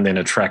is, and then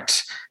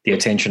attract the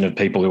attention of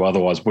people who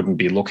otherwise wouldn't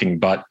be looking.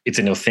 But it's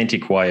an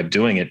authentic way of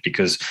doing it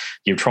because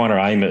you're trying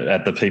to aim it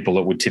at the people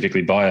that would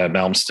typically buy a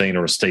Malmsteen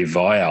or a Steve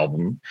Vai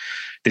album,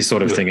 this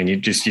sort of thing, and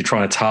you're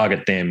trying to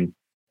target them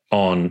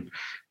on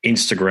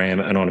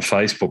Instagram and on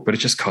Facebook, but it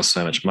just costs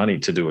so much money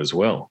to do as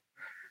well.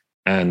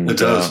 And it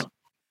does.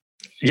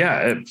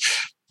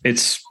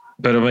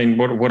 But I mean,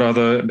 what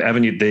other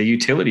avenue? They're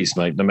utilities,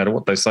 mate. No matter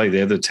what they say,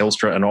 they're the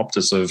Telstra and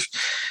Optus of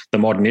the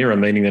modern era,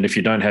 meaning that if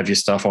you don't have your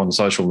stuff on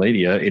social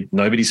media,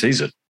 nobody sees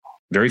it.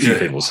 Very few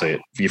people see it.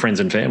 Your friends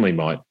and family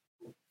might.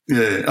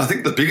 Yeah, I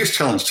think the biggest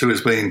challenge too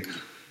has been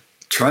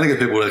trying to get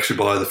people to actually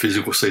buy the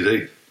physical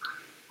CD.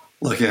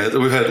 Like,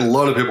 we've had a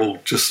lot of people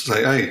just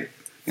say, hey,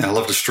 I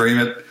love to stream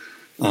it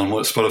on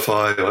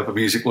Spotify or Apple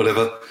Music,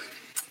 whatever.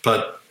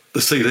 But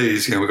the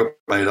CDs, we got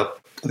made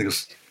up, I think it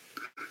was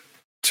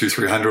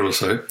 200-300 or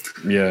so.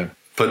 Yeah.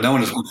 But no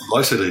one has wanted to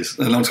buy CDs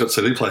and no one's got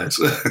CD players.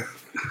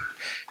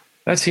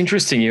 That's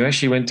interesting. You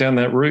actually went down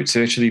that route.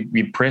 So actually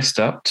you pressed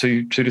up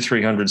 200 to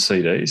 300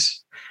 CDs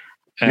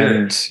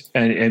and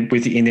in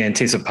in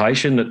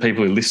anticipation that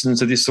people who listen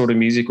to this sort of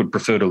music would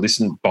prefer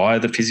to buy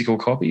the physical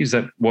copy. Is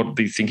that what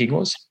the thinking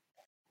was?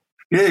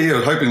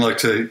 Yeah. Hoping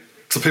to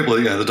people,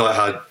 the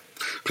diehard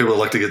people that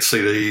like to get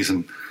CDs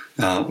and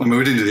we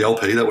didn't do the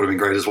LP. That would have been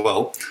great as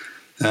well.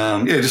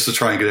 Just to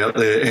try and get out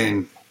there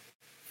and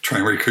try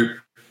and recoup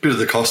a bit of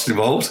the cost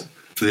involved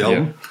for the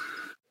album.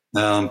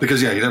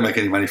 Because, you don't make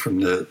any money from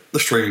the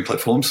streaming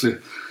platforms.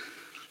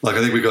 Like, I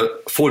think we got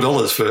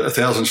 $4 for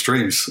 1,000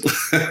 streams.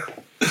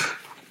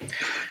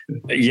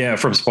 Yeah,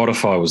 from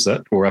Spotify, was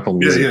that? Or Apple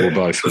Music or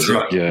both? That's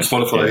right. Yeah.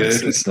 Spotify,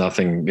 It's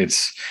nothing.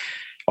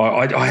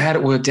 I had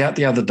it worked out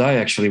the other day,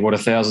 actually, what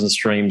 1,000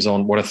 streams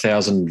on, what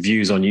 1,000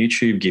 views on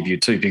YouTube give you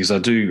too, because I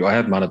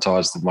have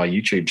monetized my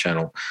YouTube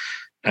channel.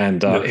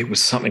 And it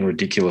was something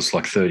ridiculous,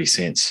 like 30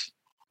 cents.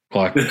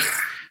 Like,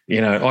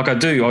 like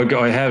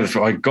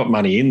I got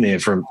money in there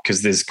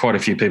because there's quite a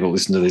few people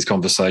listen to these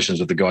conversations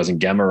with the guys in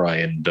Gamma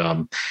Ray and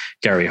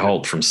Gary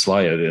Holt from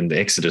Slayer and the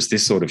Exodus,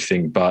 this sort of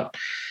thing. But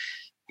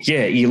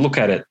you look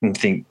at it and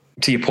think,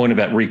 to your point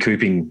about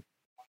recouping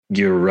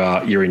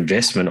your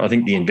investment, I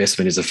think the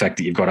investment is the fact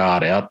that you've got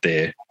art out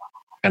there,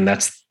 and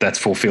that's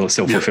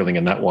self-fulfilling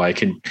in that way.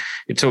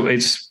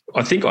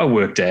 I think I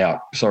worked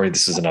out. Sorry,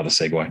 this is another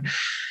segue.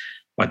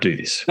 I do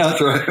this. That's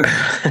right.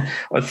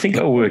 I think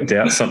I worked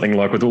out something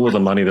like, with all of the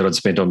money that I'd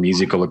spent on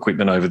musical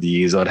equipment over the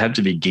years, I'd have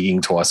to be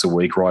gigging twice a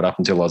week right up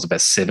until I was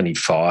about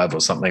 75 or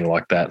something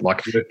like that.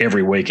 Like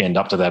every weekend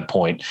up to that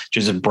point,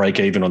 just to break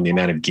even on the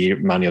amount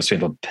of money I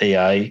spent on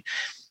PA,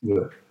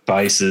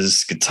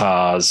 basses,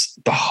 guitars,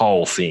 the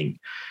whole thing.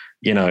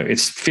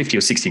 It's 50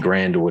 or 60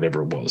 grand or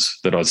whatever it was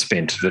that I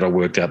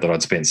worked out that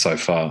I'd spent so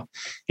far.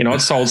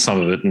 I'd sold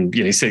some of it, and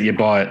you said you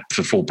buy it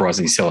for full price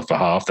and you sell it for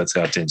half. That's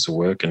how it tends to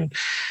work. And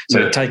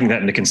so taking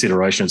that into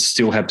consideration, I'd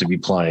still have to be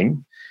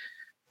playing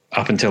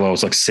up until I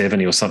was like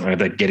 70 or something like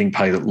that, getting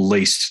paid at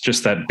least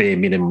just that bare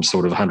minimum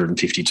sort of $150,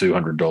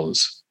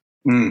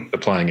 $200 for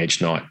playing each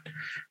night.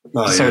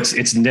 So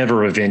it's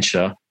never a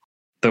venture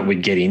that we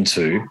get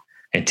into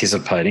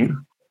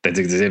anticipating that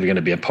there's ever going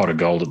to be a pot of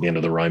gold at the end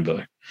of the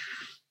rainbow.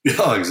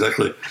 Yeah,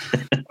 exactly.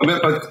 I mean,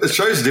 it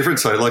shows the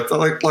difference though. Like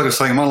I was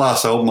saying, my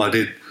last album I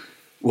did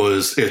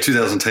was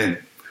 2010,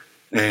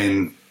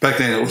 and back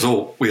then it was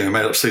all made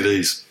up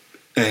CDs,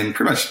 and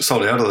pretty much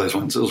sold out of those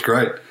ones. It was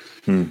great.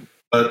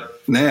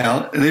 But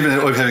now, and even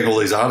having all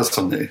these artists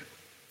on there,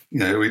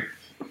 we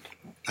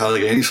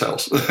hardly get any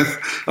sales.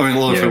 I mean, a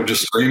lot of people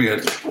just streaming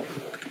it.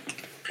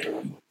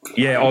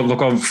 Yeah,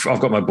 look, I've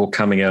got my book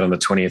coming out on the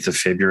 20th of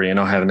February, and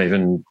I haven't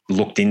even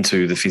looked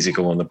into the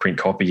physical and the print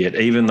copy yet,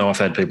 even though I've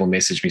had people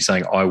message me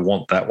saying, I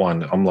want that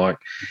one. I'm like,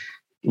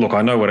 look,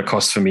 I know what it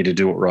costs for me to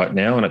do it right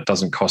now, and it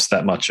doesn't cost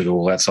that much at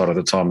all outside of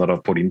the time that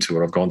I've put into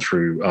it. I've gone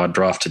through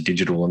draft to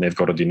digital, and they've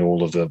got it in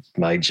all of the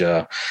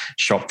major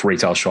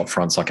retail shop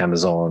fronts like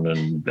Amazon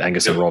and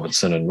Angus and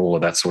Robertson and all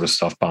of that sort of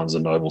stuff, Barnes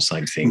and Noble,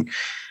 same thing.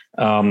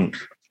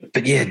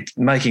 But yeah,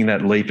 making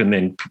that leap and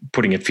then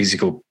putting a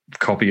physical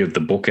copy of the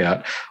book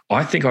out,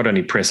 I think I'd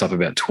only press up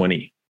about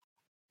 20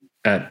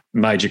 at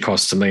major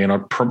cost to me, and I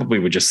probably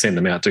would just send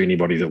them out to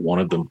anybody that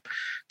wanted them,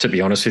 to be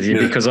honest with you,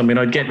 because I mean,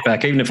 I'd get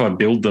back, even if I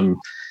billed them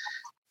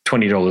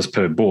 $20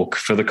 per book,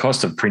 for the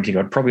cost of printing,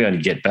 I'd probably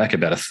only get back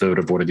about a third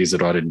of what it is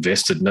that I'd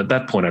invested. And at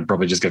that point, I'd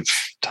probably just go,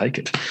 take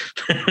it.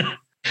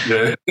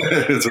 Yeah,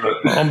 that's right.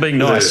 I'm being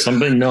nice. I'm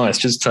being nice.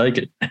 Just take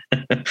it.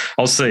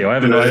 I'll see. I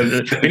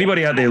haven't.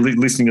 Anybody out there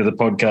listening to the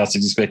podcast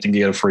is expecting to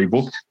get a free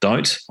book?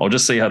 Don't. I'll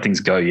just see how things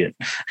go yet.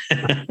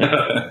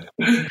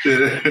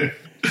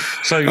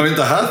 So, I mean,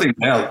 the hard thing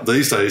now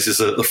these days is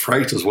the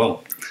freight as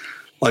well.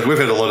 Like, we've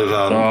had a lot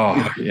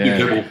of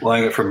people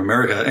playing it from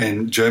America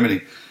and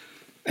Germany,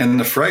 and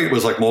the freight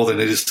was like more than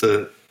it is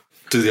to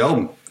do the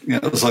album.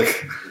 It was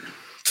like,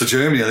 to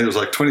Germany, I think it was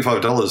like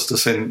 $25 to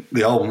send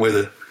the album, where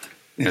the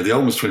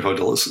album was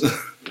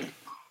 $25.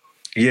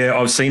 Yeah,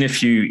 I've seen a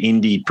few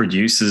indie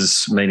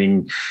producers,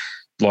 meaning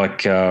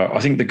like I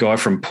think the guy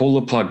from Pull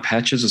the Plug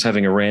Patches was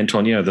having a rant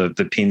on,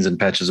 the pins and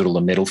patches that all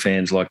the metal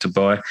fans like to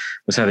buy,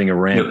 was having a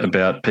rant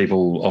about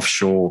people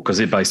offshore, because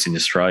they're based in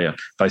Australia,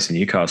 based in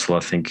Newcastle, I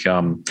think,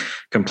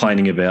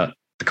 complaining about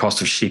the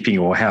cost of shipping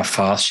or how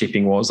fast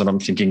shipping was. And I'm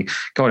thinking,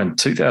 God, in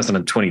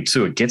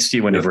 2022, it gets to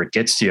you whenever it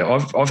gets to you.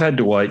 I've had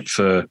to wait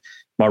for,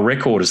 my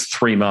record is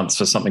 3 months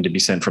for something to be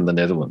sent from the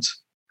Netherlands.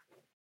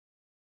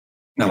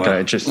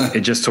 It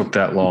just took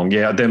that long.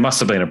 Yeah, there must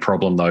have been a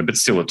problem though, but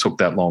still, it took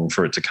that long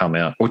for it to come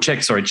out. Or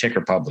Czech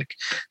Republic,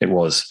 it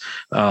was.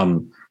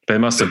 There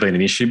must have been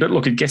an issue, but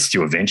look, it gets to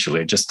you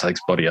eventually. It just takes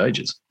bloody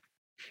ages.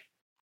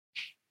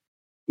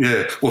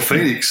 Yeah, well,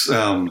 Phoenix,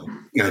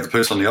 the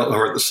person I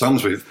wrote the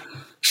songs with,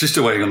 she's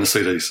still waiting on the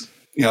CDs.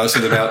 I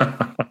sent them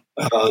out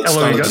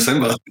start of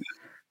December.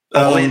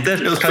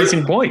 That's case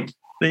in point.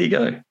 There you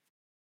go.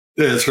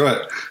 Yeah, that's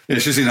right. Yeah,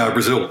 she's in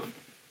Brazil.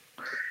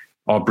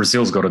 Oh,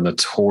 Brazil's got a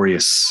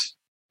notorious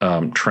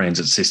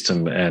transit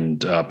system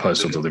and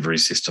postal delivery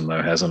system,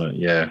 though, hasn't it?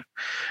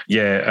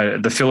 Yeah.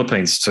 The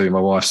Philippines too. My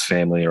wife's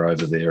family are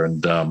over there,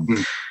 and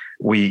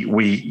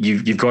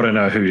you've got to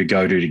know who to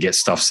go to get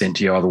stuff sent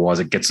to you. Otherwise,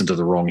 it gets into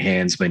the wrong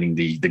hands, meaning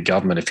the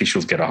government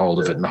officials get a hold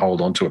of it and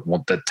hold on to it and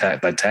want that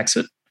they tax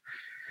it.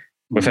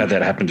 We've had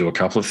that happen to a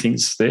couple of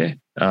things there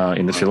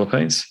in the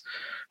Philippines.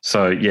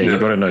 So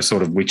you've got to know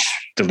sort of which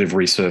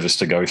delivery service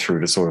to go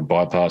through to sort of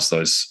bypass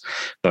those.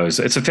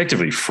 It's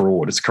effectively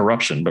fraud. It's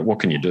corruption, but what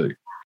can you do?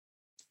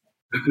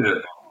 Yeah,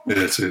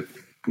 that's it.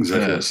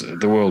 Exactly. Yeah,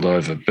 the world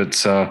over. But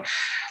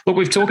look,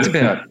 we've talked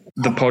about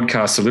the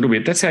podcast a little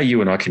bit. That's how you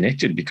and I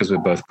connected, because we're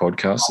both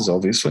podcasters,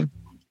 obviously.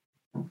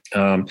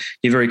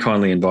 You very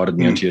kindly invited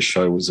me onto your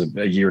show. It was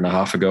a year and a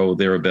half ago or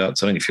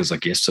thereabouts. I think it feels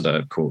like yesterday,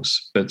 of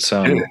course. But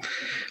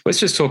let's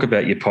just talk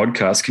about your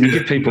podcast. Can you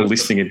give people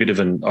listening a bit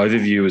of an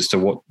overview as to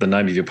what the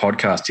name of your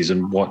podcast is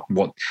and what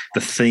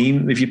the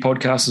theme of your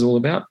podcast is all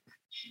about?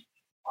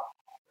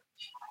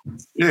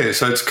 Yeah,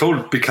 so it's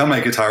called Become a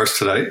Guitarist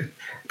Today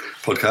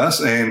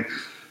podcast, and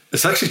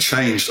it's actually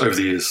changed over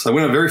the years. So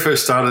when I very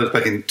first started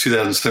back in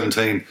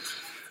 2017,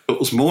 it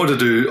was more to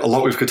do a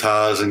lot with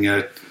guitars and,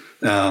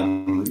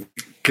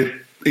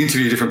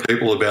 interview different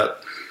people about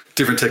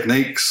different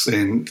techniques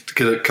and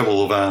get a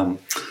couple of,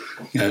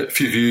 a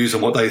few views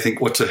on what they think,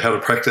 how to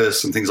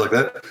practice and things like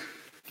that.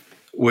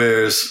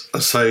 Whereas I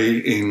say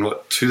in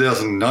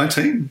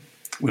 2019,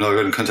 when I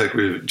got in contact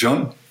with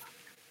John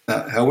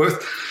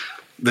Halworth,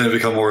 then it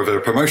became more of a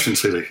promotion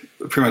CD,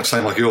 pretty much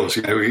same like yours.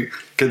 We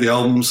get the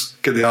albums,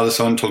 get the artists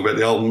on, talk about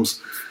the albums.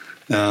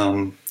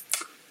 And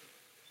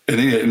I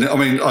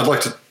mean, I'd like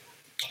to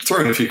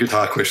throw in a few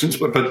guitar questions,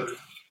 but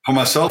for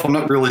myself, I'm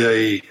not really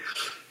a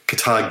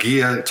guitar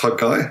gear type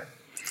guy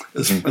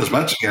as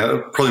much.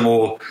 Probably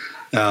more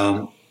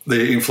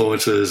their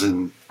influences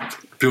and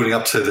building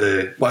up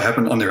to what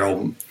happened on their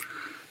album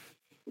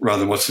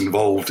rather than what's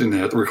involved in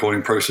the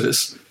recording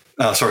process.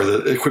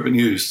 The equipment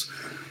used.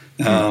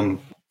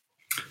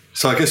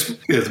 So I guess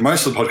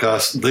most of the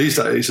podcast these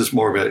days is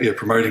more about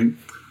promoting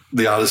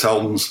the artist's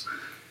albums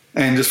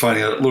and just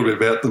finding out a little bit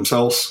about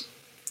themselves.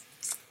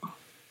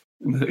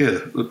 A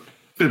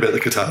bit about the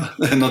guitar,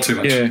 not too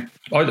much.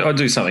 I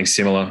do something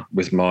similar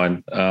with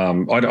mine.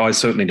 I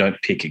certainly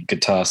don't pick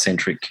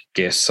guitar-centric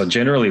guests. I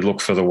generally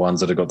look for the ones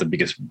that have got the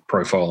biggest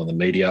profile in the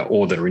media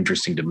or that are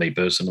interesting to me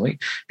personally,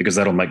 because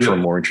that'll make for a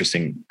more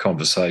interesting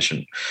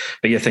conversation.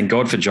 But yeah, thank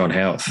God for John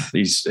Howarth.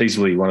 He's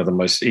easily one of the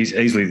most, he's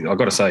easily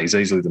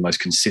the most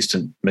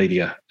consistent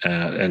media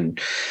and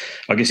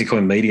I guess you call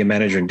him media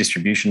manager and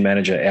distribution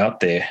manager out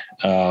there,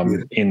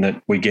 in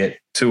that we get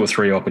 2 or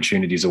 3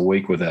 opportunities a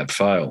week without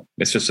fail.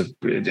 It's just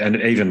and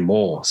even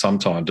more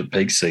sometimes at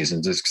peak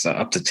seasons, it's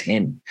up to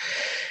 10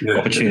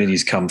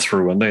 opportunities come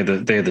through, and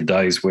they're the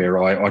days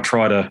where I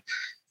try to.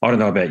 I don't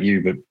know about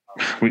you, but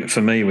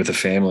for me with the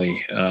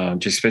family,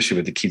 just especially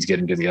with the kids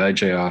getting to the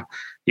age they are,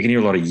 you can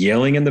hear a lot of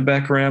yelling in the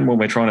background when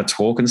we're trying to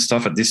talk and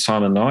stuff at this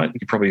time of night.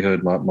 You probably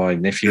heard my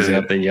nephews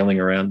out there yelling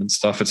around and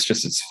stuff.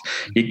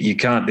 You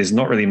can't, there's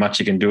not really much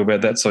you can do about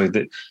that. So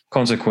that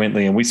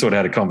consequently, and we sort of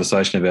had a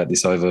conversation about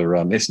this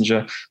over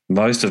Messenger,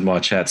 most of my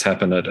chats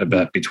happen at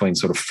about between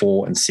sort of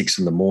 4 and 6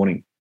 in the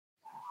morning.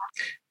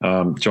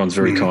 John's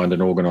very kind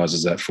and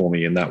organises that for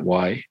me in that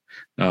way.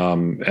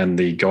 And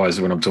the guys,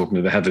 when I'm talking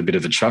to them, have a bit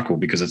of a chuckle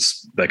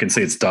because they can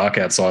see it's dark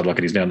outside like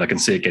it is now, and they can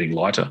see it getting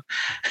lighter.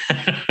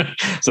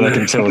 So they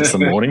can tell it's the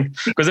morning,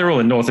 because they're all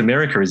in North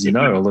America, as you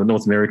know, although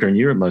North America and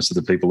Europe, most of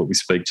the people that we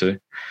speak to.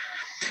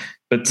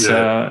 But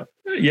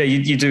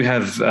you do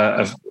have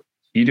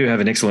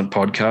an excellent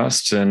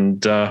podcast.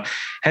 And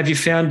have you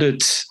found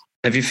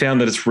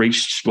that it's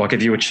reached, like,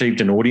 have you achieved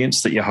an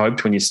audience that you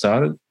hoped when you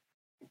started?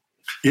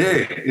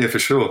 Yeah, for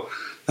sure.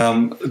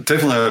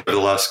 Definitely over the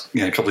last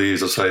couple of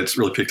years, I'd say it's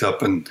really picked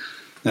up, and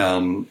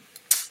like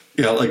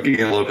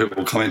a lot of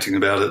people commenting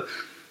about it,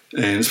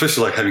 and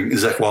especially like having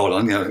Zach Wild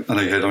on. I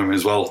know you had on him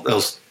as well. That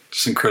was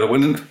just incredible,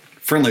 and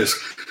friendliest.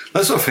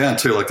 That's what I found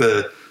too. Like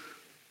the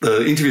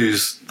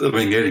interviews that I've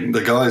been getting,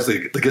 the guys,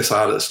 the guest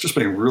artists, just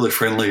being really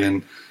friendly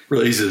and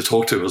really easy to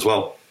talk to as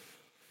well.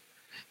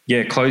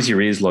 Yeah, close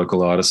your ears,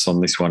 local artists, on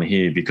this one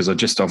here, because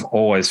I've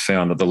always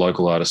found that the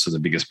local artists are the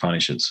biggest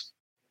punishers.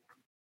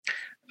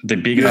 The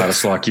big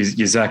artists like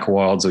your Zach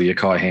Wilds or your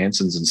Kai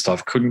Hansons and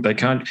stuff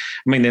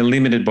they're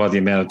limited by the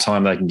amount of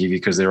time they can give you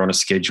because they're on a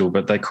schedule,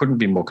 but they couldn't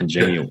be more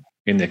congenial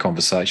in their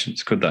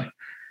conversations, could they?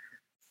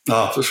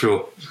 Oh, for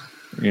sure.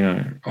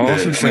 I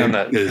often found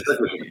that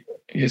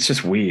it's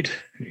just weird,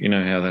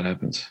 how that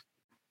happens.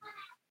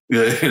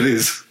 Yeah, it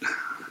is.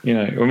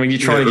 You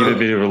try to give a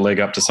bit of a leg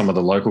up to some of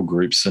the local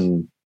groups,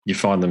 and you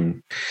find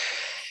them.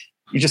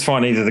 You just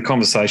find either the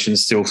conversation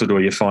is stilted,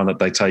 or you find that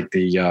they take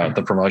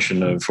the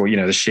promotion of, or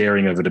the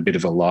sharing of it a bit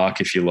of a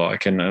lark, if you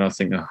like. And I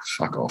think, oh,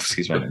 fuck off,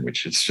 excuse my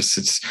language.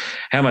 It's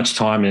how much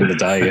time in the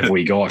day have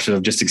we got?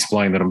 I've just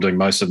explained that I'm doing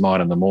most of mine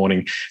in the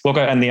morning. Look,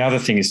 and the other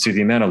thing is too,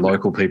 the amount of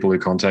local people who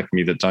contact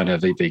me that don't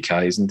have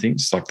EPKs and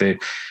things like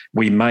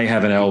we may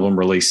have an album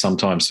released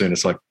sometime soon.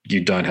 It's like, you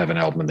don't have an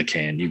album in the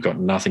can. You've got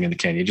nothing in the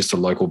can. You're just a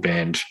local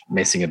band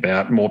messing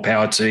about. More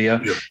power to you.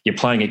 Yep. You're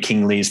playing at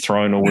King Lear's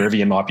Throne or wherever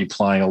you might be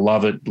playing. I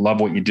love it.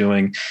 Love what you're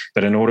doing.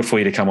 But in order for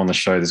you to come on the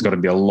show, there's got to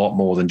be a lot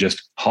more than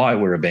just, hi,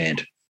 we're a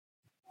band.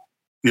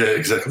 Yeah,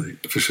 exactly,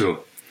 for sure.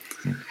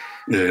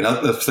 Yeah,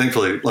 and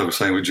thankfully, like I was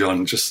saying with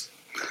John, just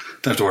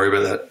don't have to worry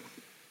about that.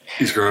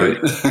 He's great.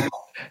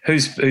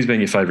 Who's been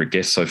your favourite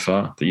guest so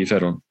far that you've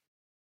had on?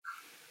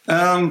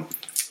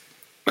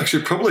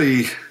 Actually,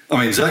 probably,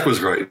 Zach was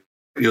great.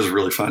 He was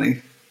really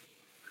funny.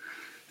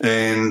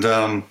 And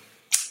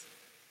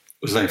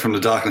what's his name? From The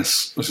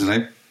Darkness. What's his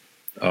name?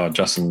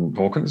 Justin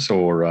Hawkins,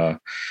 or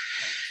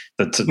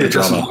the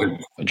drummer?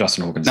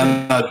 Justin Hawkins.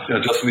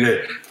 No, Justin, yeah.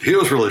 He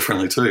was really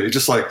friendly too.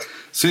 Just like, as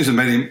soon as I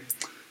met him,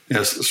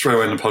 straight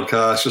away in the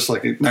podcast, just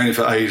like known him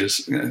for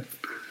ages.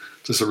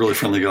 Just a really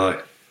friendly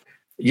guy.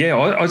 Yeah,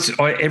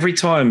 I every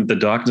time The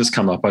Darkness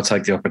come up, I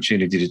take the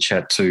opportunity to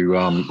chat to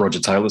Roger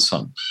Taylor's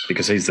son,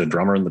 because he's the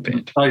drummer in the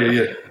band. Oh,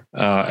 yeah.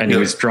 And he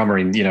was drummer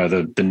in,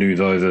 the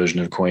nouveau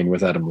version of Queen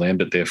with Adam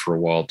Lambert there for a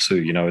while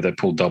too. They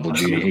pulled double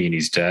duty, he and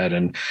his dad.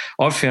 And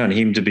I've found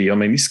him to be,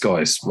 this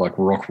guy's like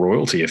rock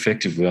royalty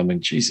effectively.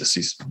 Jesus,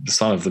 he's the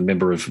son of the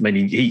member of,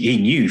 he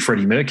knew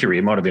Freddie Mercury.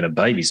 He might have been a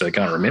baby, so I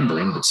can't remember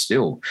him, but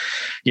still,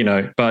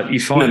 but you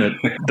find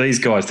that these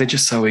guys, they're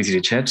just so easy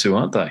to chat to,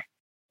 aren't they?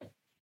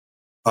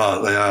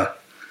 Oh, they are.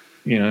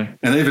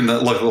 And even a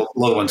lot of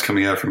ones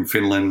coming out from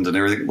Finland and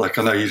everything. Like,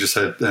 I know you just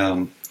had,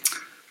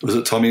 was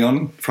it Tommy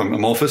on from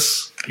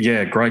Amorphous?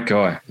 Yeah, great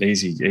guy.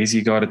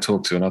 Easy guy to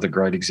talk to. Another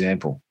great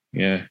example.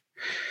 Yeah.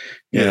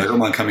 Yeah, I got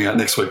mine coming out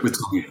next week with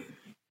Tommy.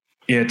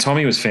 Yeah,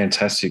 Tommy was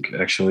fantastic,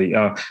 actually.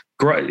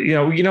 Great.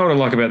 You know what I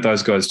like about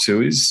those guys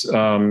too is,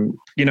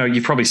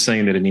 you've probably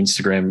seen that on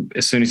Instagram,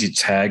 as soon as you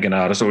tag an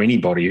artist or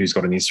anybody who's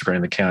got an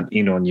Instagram account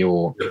in on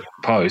your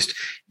post,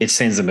 it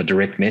sends them a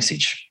direct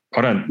message. I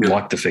don't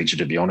like the feature,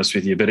 to be honest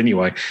with you. But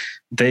anyway,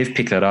 they've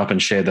picked that up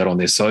and shared that on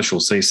their social.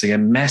 So you see a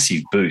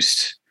massive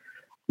boost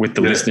with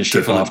the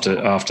listenership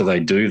after they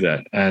do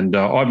that. And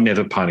I've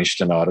never punished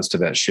an artist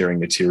about sharing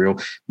material.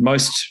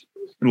 Most,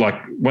 like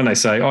when they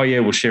say, oh, yeah,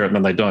 we'll share it, and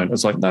then they don't.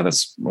 It's like,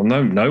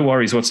 no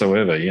worries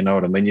whatsoever. You know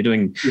what I mean? You're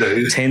doing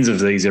tens of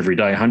these every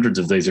day, hundreds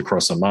of these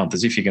across a month,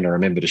 as if you're going to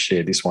remember to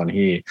share this one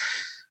here.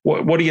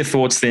 What are your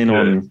thoughts then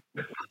on?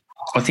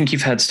 I think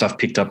you've had stuff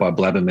picked up by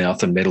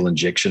Blabbermouth and Metal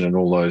Injection and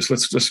all those.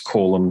 Let's just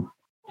call them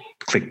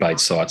clickbait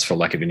sites for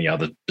lack of any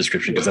other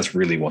description, because that's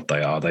really what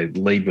they are. They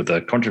lead with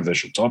a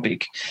controversial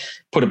topic,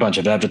 put a bunch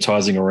of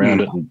advertising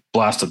around it and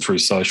blast it through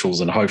socials,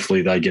 and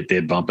hopefully they get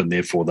their bump and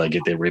therefore they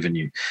get their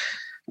revenue.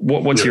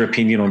 What's your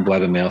opinion on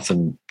Blabbermouth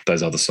and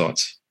those other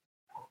sites?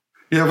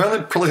 Yeah, I've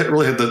only probably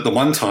really had the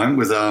one time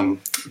with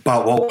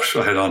Bart Walsh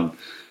I had on,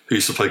 who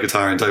used to play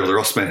guitar in David Lee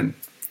Roth Band.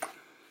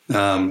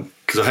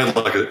 Because I had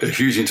like a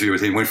huge interview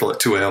with him, went for like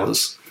 2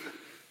 hours.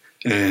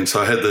 And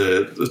so I had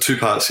the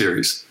 2-part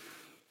series.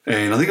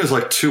 And I think it was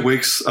like 2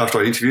 weeks after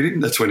I interviewed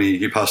him, that's when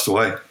he passed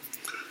away.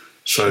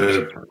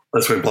 So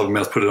that's when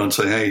Blabbermouth put it on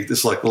saying, hey, this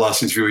is like the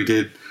last interview he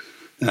did.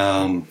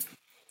 And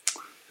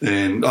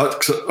I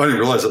didn't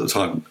realise at the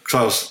time, because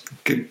I was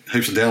getting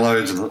heaps of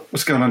downloads and like,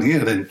 what's going on here?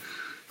 And then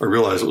I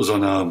realised it was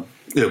on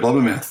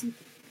Blabbermouth.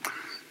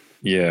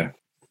 Yeah.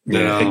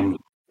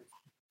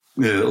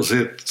 Yeah, that was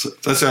it. So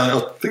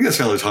I think that's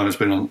the only time it's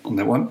been on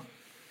that one.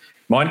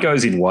 Mine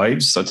goes in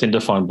waves. I tend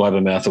to find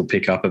Blabbermouth will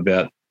pick up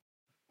about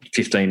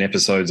 15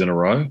 episodes in a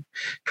row,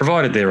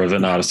 provided they're of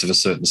an artist of a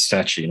certain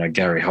stature,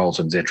 Gary Holt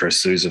and Zetro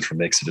Souza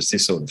from Exodus,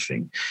 this sort of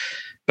thing.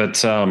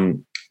 But,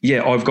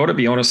 I've got to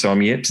be honest,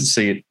 I'm yet to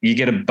see it. You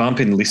get a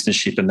bump in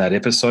listenership in that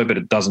episode, but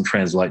it doesn't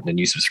translate into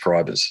new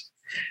subscribers.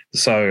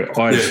 So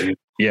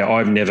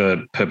I've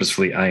never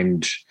purposefully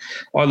aimed.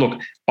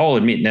 I'll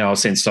admit now I've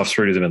sent stuff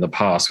through to them in the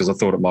past because I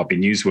thought it might be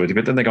newsworthy,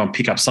 but then they go and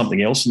pick up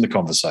something else in the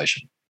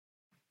conversation.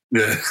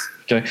 Yeah.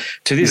 Okay.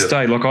 To this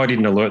day, I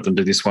didn't alert them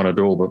to this one at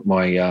all, but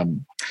my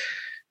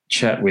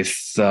chat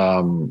with,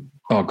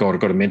 I've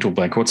got a mental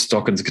blank. What's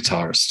Dokken's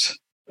guitarist?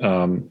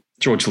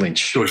 George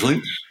Lynch.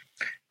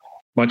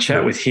 My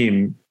chat with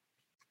him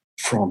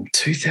from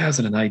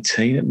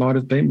 2018, it might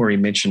have been, where he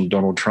mentioned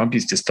Donald Trump.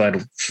 He's just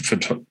dated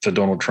for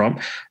Donald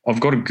Trump. I've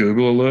got a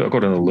Google alert. I've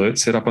got an alert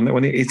set up on that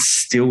one. It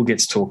still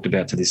gets talked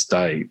about to this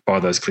day by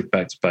those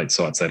clickbait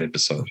sites, that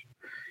episode.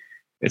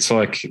 It's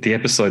like the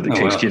episode that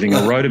keeps giving.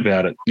 I wrote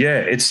about it.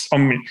 Yeah,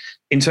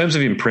 in terms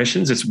of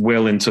impressions, it's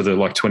well into the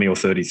 20 or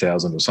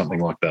 30,000 or something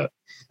like that.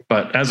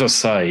 But as I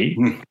say,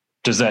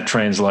 does that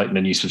translate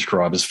into new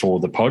subscribers for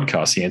the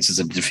podcast? The answer is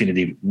a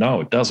definitive no,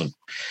 it doesn't.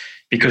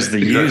 Because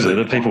user,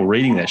 the people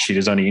reading that shit,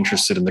 is only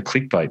interested in the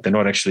clickbait. They're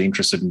not actually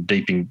interested in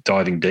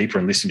diving deeper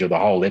and listening to the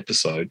whole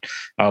episode,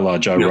 a la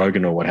Joe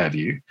Rogan or what have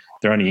you.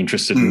 They're only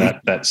interested in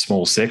that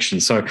small section.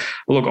 So,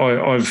 look,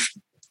 I've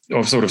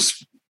sort of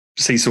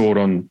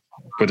seesawed on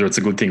whether it's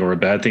a good thing or a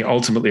bad thing.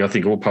 Ultimately, I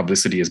think all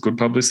publicity is good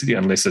publicity,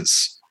 unless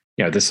it's,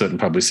 there's certain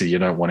publicity you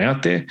don't want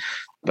out there.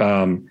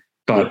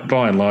 But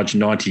by and large,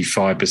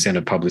 95%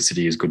 of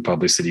publicity is good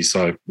publicity.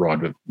 So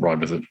ride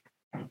with it.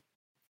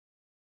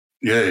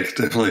 Yeah,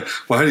 definitely.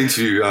 Well, I had an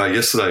interview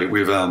yesterday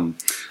with an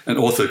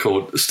author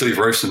called Steve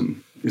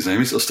Rosen. His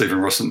name is, or Stephen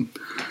Rosen.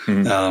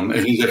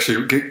 And he's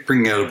actually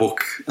bringing out a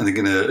book, I think,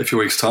 in a few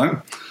weeks'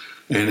 time.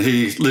 And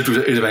he lived with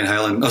Eddie Van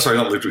Halen. Oh, sorry,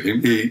 not lived with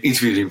him. He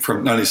interviewed him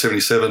from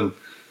 1977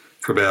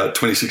 for about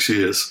 26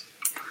 years.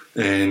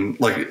 And,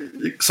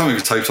 some of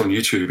his tapes on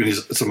YouTube, and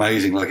it's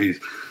amazing. He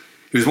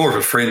was more of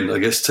a friend, I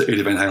guess, to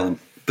Eddie Van Halen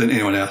than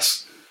anyone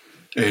else.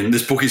 And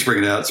this book he's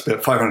bringing out, it's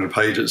about 500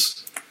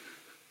 pages.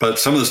 But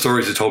some of the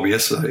stories he told me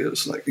yesterday, it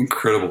was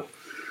incredible.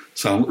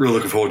 So I'm really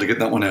looking forward to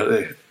getting that one out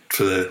there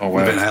for the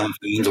Van Halen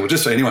fans, or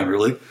just for anyone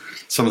really.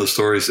 Some of the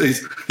stories.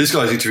 This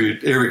guy's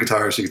interviewed every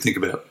guitarist you can think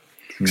about.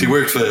 He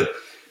worked for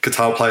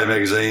Guitar Player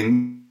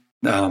magazine.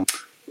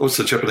 What's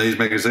the Japanese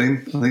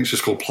magazine? I think it's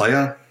just called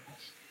Player.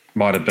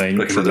 Might have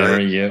been from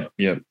memory. Yeah.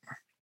 Yeah.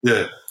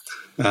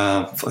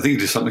 I think he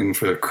did something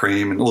for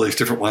Cream and all these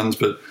different ones,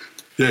 but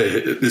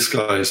this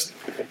guy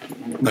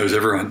knows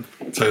everyone.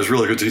 So it was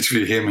really good to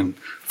interview him and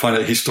find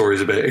out his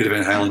stories about Eddie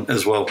Van Halen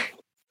as well.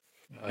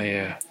 Oh,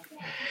 yeah.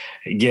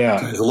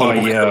 Yeah. There's a lot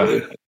of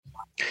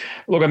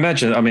look,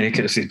 imagine,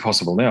 it's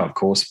impossible now, of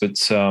course, but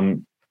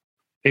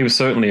he was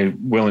certainly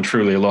well and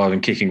truly alive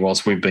and kicking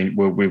whilst we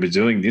were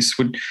doing this.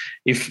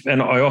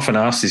 And I often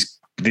ask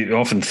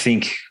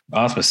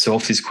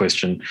myself this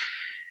question.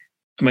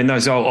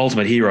 Those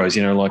ultimate heroes,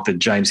 like the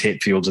James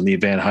Hetfields and the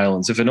Van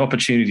Halens, if an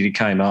opportunity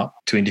came up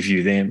to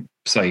interview them,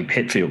 say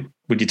Hetfield,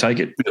 would you take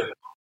it? Yeah.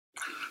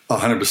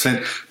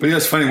 100%. But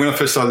it's funny, when I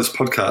first started this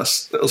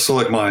podcast, that was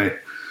sort of my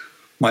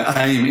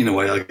aim in a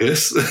way, I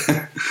guess,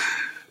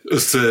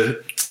 was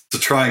to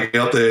try and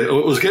get up there.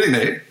 It was getting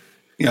there.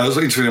 I was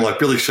interviewing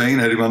Billy Sheen,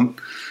 had him on,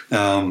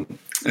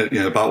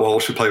 Bart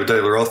Walsh, who played with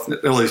David Roth,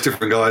 all these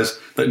different guys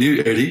that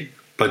knew Eddie,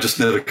 but just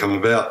never come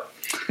about.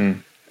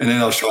 And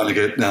then I was trying to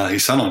get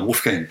his son on,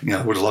 Wolfgang.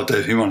 I would have loved to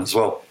have him on as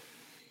well.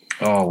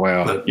 Oh,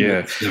 wow. But,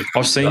 yeah.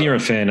 I've seen you're a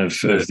fan of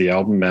the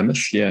album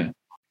Mammoth, Yeah,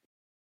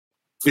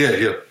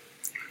 but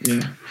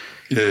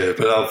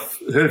I've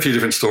heard a few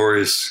different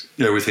stories,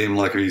 with him.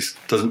 He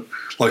doesn't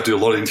like to do a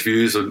lot of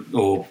interviews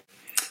or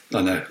I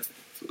don't know,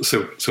 see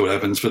what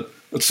happens. But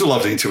I'd still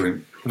love to interview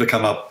him. If it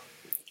come up,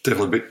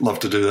 definitely love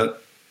to do that.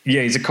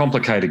 Yeah, he's a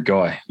complicated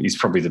guy. He's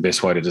probably the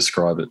best way to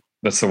describe it.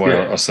 That's the way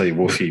I see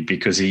Wolfie,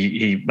 because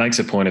he makes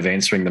a point of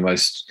answering the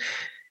most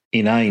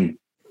inane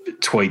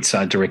tweets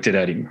are directed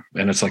at him.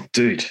 And it's like,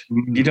 dude,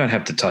 you don't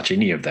have to touch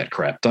any of that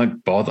crap.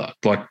 Don't bother.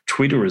 Like,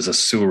 Twitter is a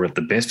sewer at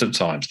the best of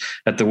times.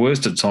 At the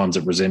worst of times,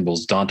 it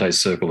resembles Dante's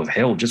Circle of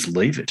Hell. Just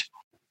leave it.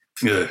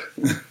 Yeah,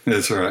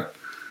 that's right.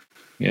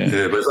 Yeah.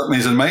 Yeah, but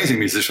he's an amazing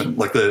musician.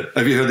 Like,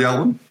 have you heard the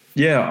album?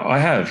 Yeah, I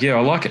have. Yeah,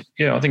 I like it.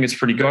 Yeah, I think it's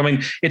pretty good. I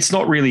mean, it's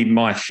not really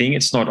my thing.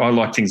 It's not. I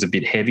like things a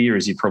bit heavier,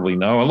 as you probably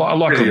know. I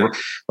like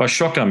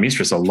Shotgun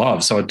Mistress. I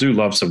love. So I do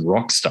love some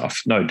rock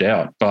stuff, no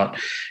doubt. But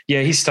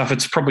yeah, his stuff,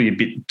 it's probably a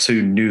bit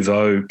too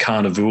nouveau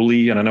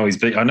carnival-y. And I know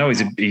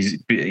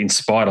he's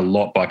inspired a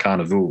lot by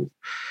Carnival.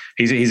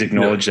 He's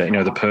acknowledged that,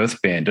 the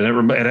Perth band,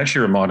 and it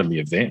actually reminded me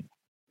of them.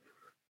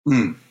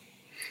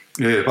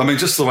 Yeah, I mean,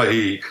 just the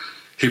way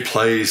he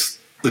plays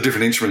the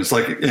different instruments.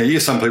 Like, you hear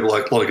some people,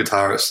 like a lot of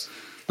guitarists,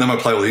 they might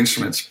play all the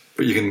instruments,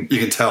 but you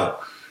can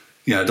tell,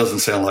 it doesn't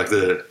sound like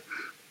a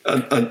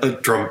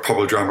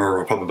proper drummer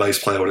or a proper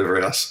bass player or whatever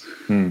else.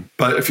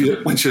 But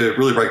once you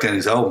really break down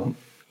his album,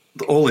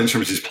 all the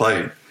instruments he's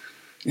played,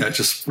 it's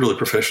just really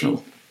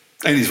professional,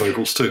 and his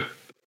vocals too.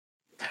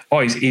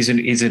 Oh, he's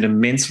an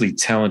immensely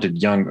talented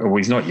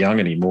he's not young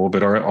anymore,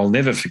 but I'll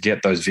never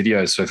forget those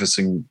videos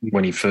surfacing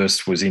when he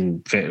first was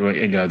in,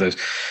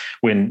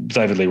 when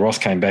David Lee Roth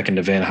came back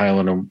into Van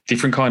Halen. A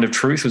Different Kind of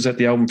Truth, was that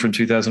the album from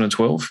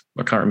 2012?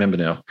 I can't remember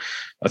now.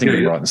 I think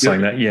you're right in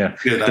saying that. Yeah.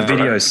 The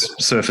videos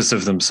surface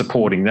of them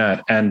supporting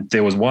that. And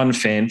there was one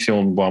fan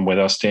film one where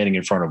they were standing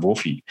in front of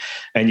Wolfie,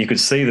 and you could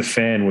see the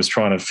fan was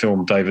trying to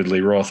film David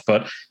Lee Roth,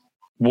 but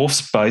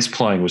Wolf's bass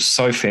playing was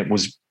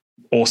was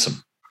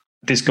awesome.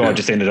 This guy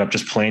just ended up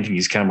just planting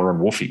his camera on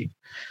Wolfie,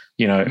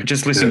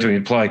 just listening to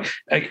him play.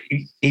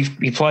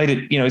 He played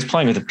it, he's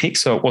playing with a pick,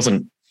 so it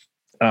wasn't,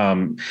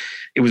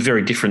 it was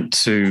very different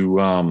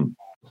to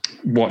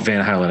what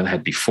Van Halen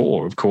had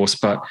before, of course,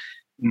 but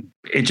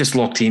it just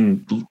locked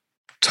in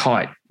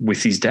tight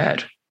with his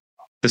dad.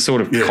 The sort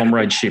of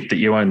comradeship that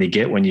you only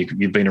get when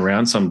you've been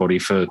around somebody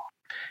for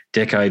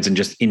decades and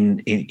just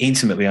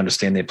intimately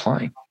understand their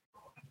playing.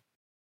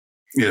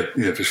 Yeah,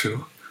 for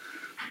sure.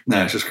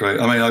 No, it's just great.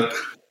 I mean,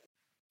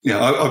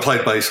 I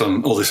played bass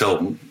on all this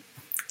album,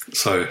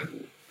 so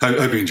I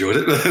hope you enjoyed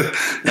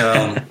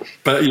it.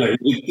 But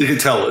you can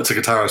tell it's a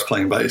guitarist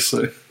playing bass.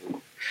 So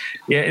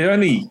yeah,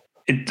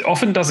 it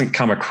often doesn't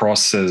come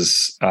across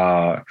as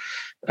a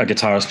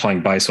guitarist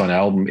playing bass on an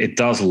album. It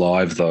does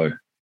live though.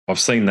 I've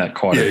seen that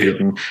quite a bit.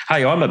 And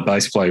hey, I'm a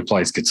bass player who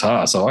plays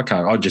guitar, so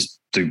I just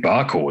do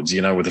bar chords,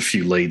 with a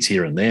few leads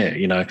here and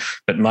there,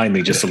 but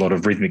mainly just a lot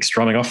of rhythmic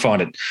strumming. I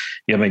find it,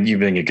 I mean, you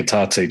being a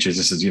guitar teacher,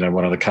 this is,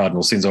 one of the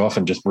cardinal sins. I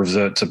often just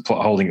revert to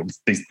holding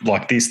it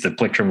like this, the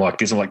plectrum like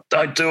this. I'm like,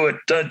 don't do it.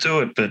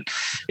 But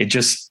it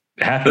just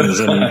happens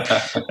and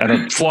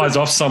it flies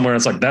off somewhere.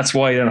 It's like, that's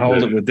why you don't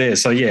hold it with there.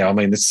 So yeah, I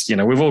mean, it's,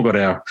 we've all got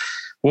our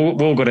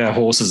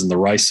horses in the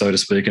race, so to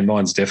speak, and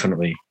mine's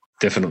definitely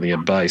a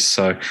bass.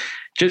 So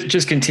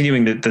just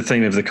continuing the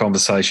theme of the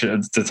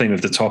conversation, the theme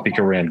of the topic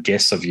around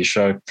guests of your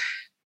show,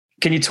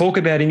 can you talk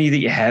about any that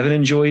you haven't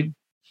enjoyed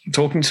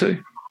talking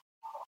to?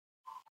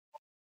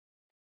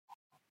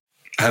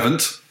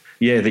 Haven't?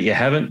 Yeah, that you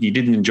haven't. You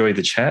didn't enjoy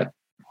the chat?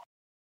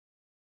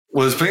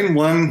 Well, there's been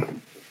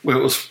one where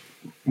it was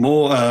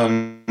more,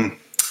 I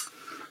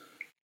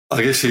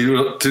guess he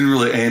didn't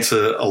really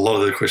answer a lot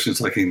of the questions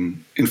like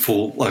in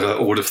full, like I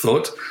would have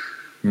thought,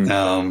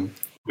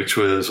 which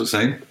was, what's his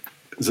name?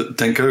 Is it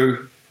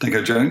Danko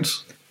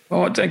Jones?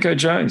 Oh, Danko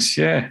Jones,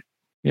 yeah.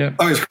 Yeah.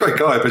 I mean, he's a great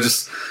guy, but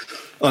just,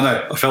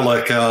 I felt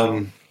like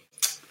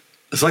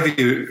it's like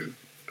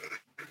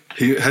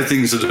he had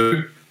things to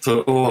do.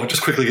 So, I'll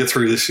just quickly get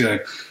through this,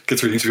 get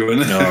through the interview.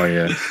 Oh,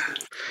 yeah.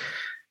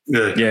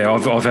 Yeah,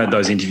 I've had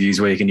those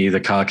interviews where you can hear the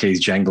car keys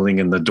jangling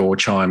and the door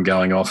chime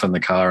going off in the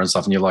car and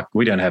stuff, and you're like,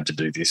 we don't have to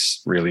do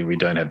this. Really, we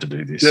don't have to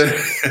do this.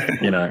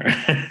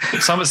 Yeah.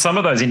 Some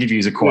of those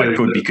interviews are quite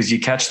good because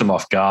you catch them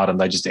off guard and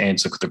they just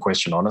answer the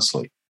question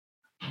honestly.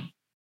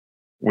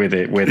 Where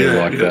they're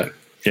like that.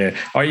 Yeah.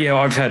 Oh yeah,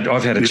 I've had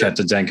a chat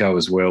to Danko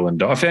as well,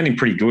 and I found him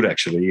pretty good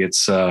actually.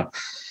 It's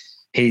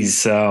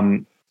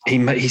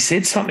he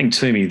said something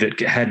to me that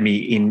had me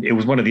in. It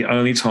was one of the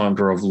only times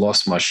where I've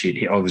lost my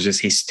shit. I was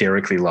just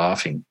hysterically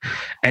laughing,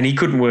 and he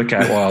couldn't work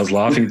out why I was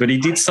laughing. But he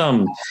did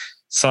some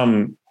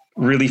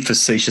really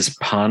facetious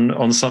pun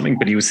on something,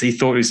 but he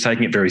thought he was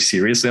taking it very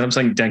seriously. And I'm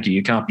saying, Danko,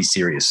 you can't be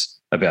serious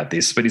about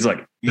this. But he's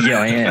like, yeah,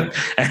 I am.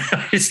 And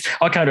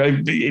I can't.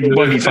 It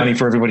won't be funny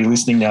for everybody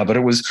listening now, but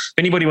it was. If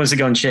anybody wants to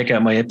go and check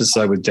out my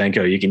episode with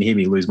Danko, you can hear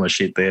me lose my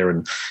shit there.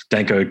 And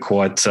Danko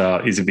quite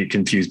is a bit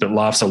confused, but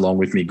laughs along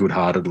with me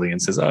good-heartedly and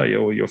says, "Oh, yeah,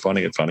 well, you're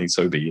finding it funny,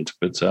 so be it."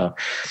 But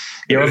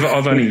yeah,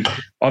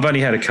 I've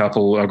only had a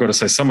couple. I've got to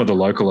say, some of the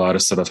local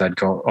artists that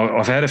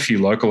I've had a few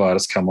local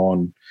artists come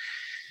on.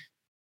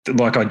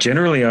 Like I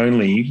generally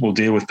only will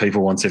deal with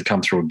people once they've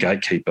come through a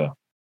gatekeeper.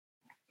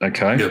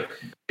 Okay. Yep.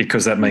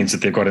 Because that means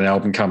that they've got an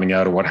album coming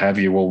out or what have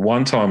you. Well,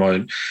 one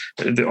time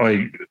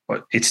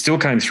it still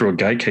came through a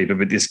gatekeeper,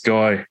 but this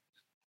guy,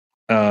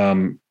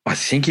 I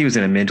think he was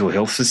in a mental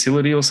health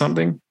facility or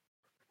something.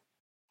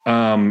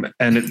 And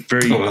it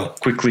very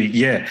quickly,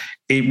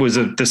 it was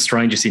the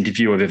strangest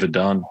interview I've ever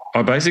done.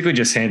 I basically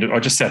just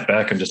sat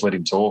back and just let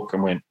him talk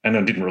and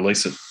I didn't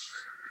release it.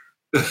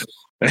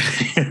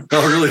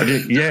 Oh,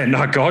 really? Yeah,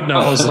 no, God,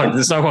 no. I was like,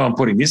 there's no way I'm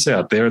putting this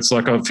out there. It's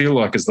like, I feel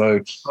like as though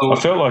I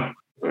felt like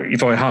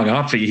if I hung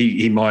up,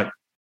 he might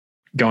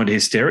go into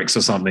hysterics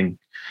or something.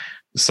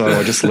 So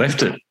I just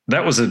left it.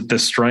 That was the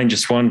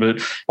strangest one.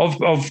 But of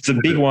the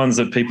big ones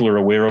that people are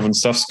aware of and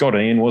stuff, Scott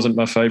Ian wasn't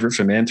my favourite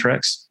from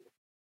Anthrax.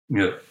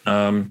 Yeah.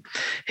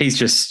 He's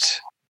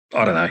just,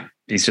 I don't know.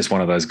 He's just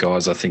one of those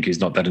guys I think who's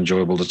not that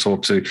enjoyable to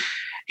talk to.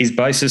 His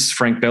bassist,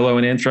 Frank Bello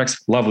in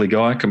Anthrax, lovely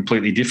guy,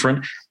 completely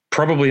different.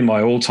 Probably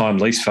my all-time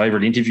least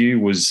favourite interview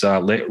was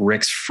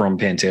Rex from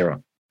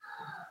Pantera.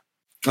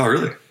 Oh,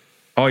 really?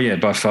 Oh, yeah,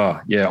 by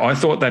far. Yeah, I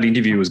thought that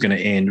interview was going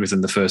to end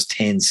within the first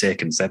 10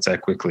 seconds. That's how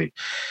quickly.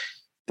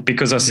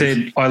 Because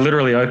I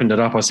literally opened it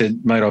up. I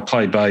said, mate, I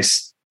play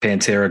bass,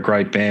 Pantera,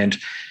 great band.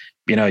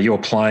 You know, you're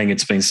playing,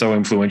 it's been so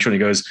influential.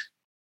 And he goes,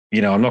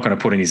 you know, I'm not going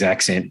to put in his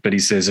accent, but he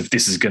says, if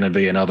this is going to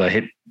be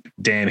another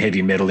damn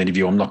heavy metal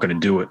interview, I'm not going to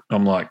do it.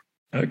 I'm like,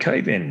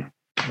 okay, then,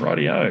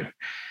 rightio.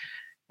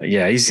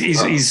 Yeah,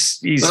 he's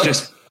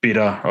just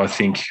bitter, I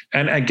think.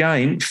 And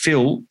again,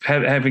 Phil,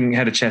 having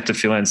had a chat to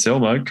Phil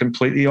Anselmo,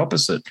 completely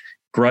opposite.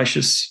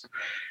 Gracious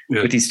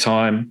with his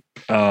time,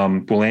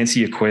 will answer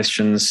your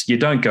questions. You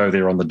don't go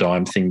there on the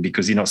Dime thing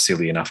because you're not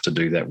silly enough to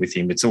do that with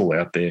him. It's all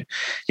out there.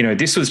 You know,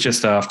 this was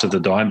just after the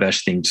Dime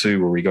Bash thing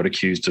too, where he got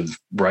accused of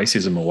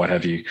racism or what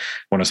have you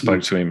when I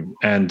spoke to him.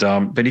 And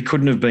but he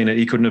couldn't have been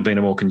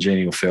a more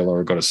congenial fella,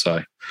 I've got to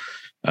say.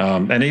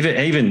 And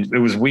even it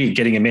was weird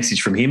getting a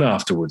message from him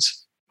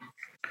afterwards.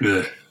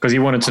 Yeah, because he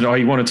wanted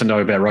to know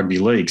about rugby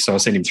league. So I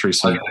sent him through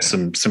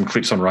some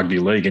clips on rugby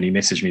league, and he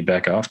messaged me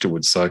back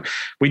afterwards. So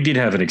we did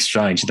have an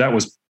exchange. That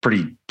was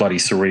pretty bloody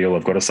surreal,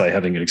 I've got to say,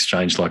 having an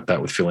exchange like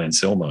that with Phil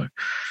Anselmo,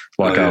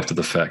 after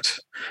the fact.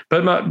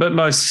 But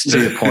most to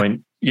your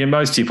point,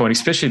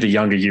 especially the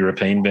younger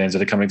European bands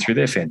that are coming through,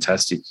 they're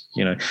fantastic.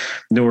 You know,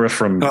 Nora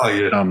from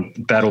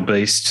Battle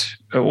Beast,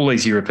 all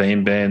these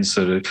European bands,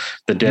 sort of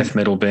the death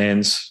metal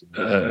bands,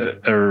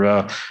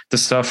 are the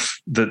stuff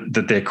that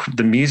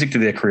the music that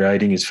they're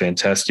creating is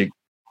fantastic.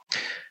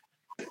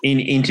 In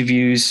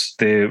interviews,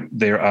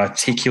 they're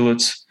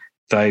articulate.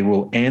 They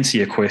will answer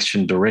your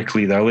question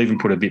directly. They'll even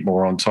put a bit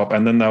more on top,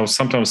 and then they'll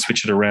sometimes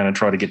switch it around and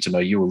try to get to know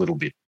you a little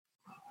bit.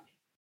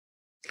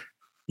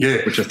 Yeah,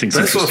 which I think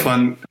that's sort of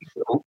fun.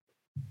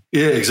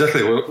 Yeah,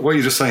 exactly. What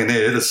you're just saying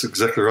there, that's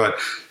exactly right.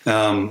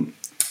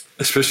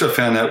 Especially I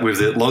found out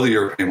with a lot of the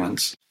European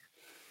ones,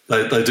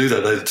 they do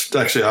that. They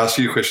actually ask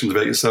you questions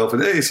about yourself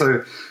and, hey,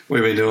 so what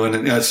have you been doing?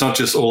 And it's not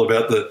just all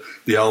about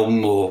the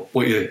album or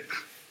what you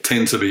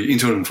tend to be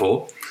into them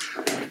for.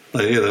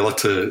 They like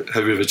to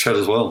have a bit of a chat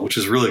as well, which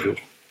is really cool.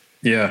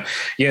 Yeah.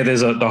 There's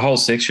the whole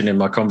section in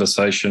my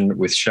conversation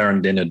with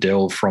Sharon Den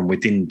Adel from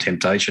Within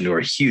Temptation, who are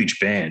a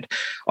huge band.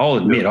 I'll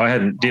admit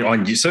I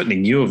certainly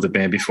knew of the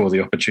band before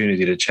the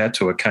opportunity to chat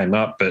to her came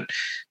up, but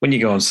when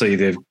you go and see,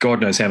 they've God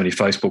knows how many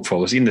Facebook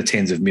followers, in the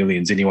tens of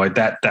millions anyway,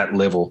 that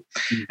level.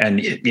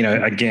 And, you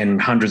know, again,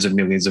 hundreds of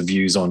millions of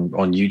views on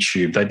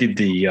YouTube. They did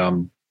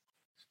the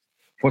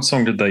what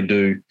song did they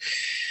do?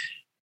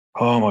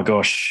 Oh, my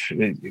gosh.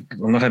 I'm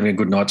not having a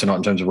good night tonight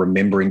in terms of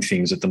remembering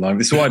things at the moment.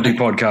 This is why I do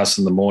podcasts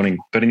in the morning.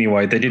 But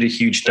anyway, they did a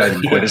huge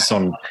David Guetta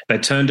song. They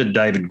turned a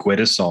David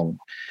Guetta song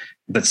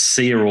that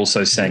Sia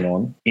also sang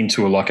on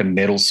into a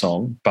metal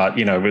song, but,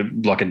 you know,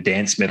 like a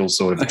dance metal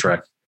sort of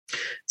track.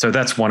 So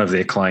that's one of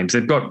their claims.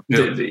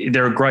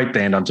 They're a great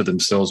band unto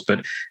themselves.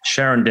 But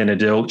Sharon Den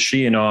Adel,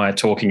 she and I are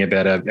talking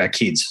about our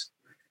kids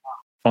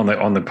on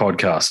the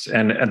podcast.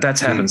 And that's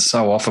happened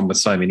so often with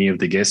so many of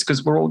the guests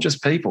because we're all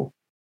just people.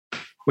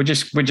 We're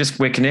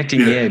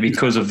connecting,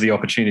 because of the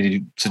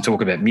opportunity to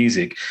talk about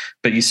music.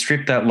 But you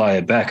strip that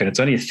layer back, and it's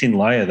only a thin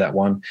layer, that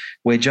one.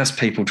 We're just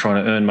people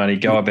trying to earn money,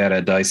 go about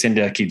our day, send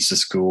our kids to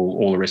school,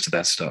 all the rest of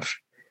that stuff.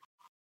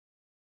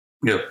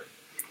 Yep.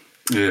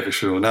 Yeah, for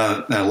sure.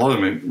 No, a lot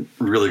of them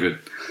are really good.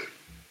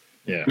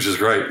 Yeah. Which is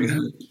great. You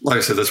know, like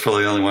I said, that's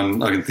probably the only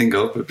one I can think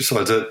of. But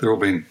besides that,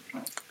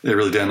 they're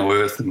really down to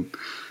earth and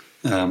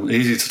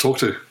easy to talk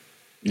to.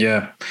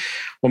 Yeah.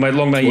 Well, mate,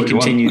 long may you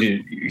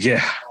continue to,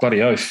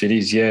 bloody oath, it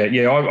is, yeah.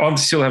 I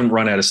still haven't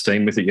run out of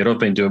steam with it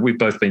yet. We've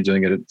both been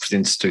doing it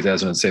since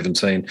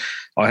 2017.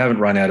 I haven't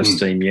run out of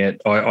steam yet.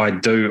 I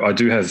do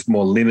have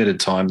more limited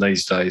time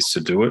these days to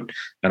do it,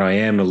 and I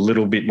am a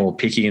little bit more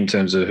picky in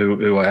terms of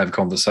who I have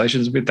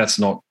conversations with. That's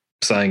not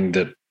saying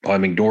that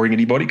I'm ignoring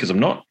anybody, because I'm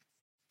not.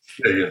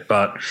 Yeah.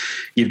 But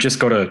you've just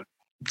got to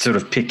sort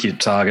of pick your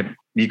target.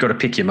 You've got to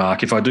pick your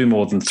mark. If I do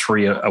more than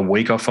 3 a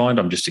week, I find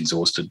I'm just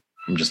exhausted.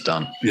 I'm just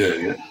done.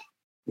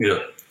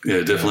 Yeah,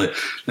 definitely.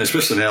 And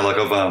especially now, like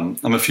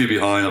I'm a few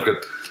behind. I've got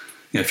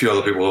a few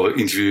other people I've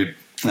interviewed.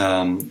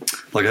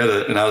 Like I had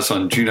an artist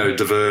on, Juno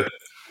DeVer,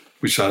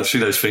 which she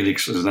knows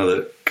Phoenix, is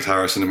another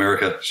guitarist in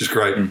America. She's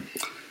great.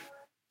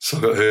 So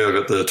I got her. I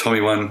got the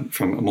Tommy one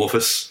from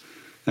Amorphous,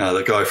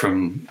 the guy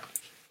from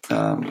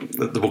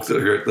the book that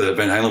I wrote, the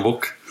Van Halen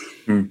book.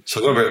 So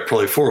I've got about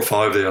probably 4 or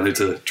 5 there. I need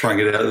to try and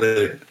get out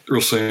there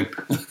real soon.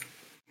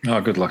 Oh,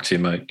 good luck to you,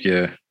 mate.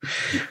 Yeah.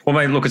 Well,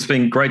 mate, look, it's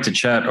been great to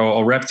chat.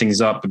 I'll wrap things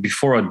up. But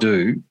before I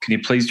do, can you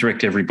please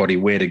direct everybody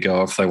where to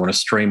go if they want to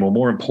stream or,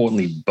 more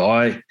importantly,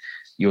 buy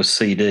your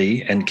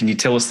CD? And can you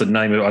tell us the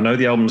name of it? I know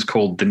the album's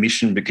called The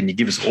Mission, but can you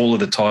give us all of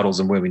the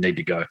titles and where we need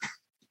to go?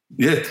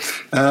 Yeah.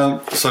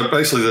 So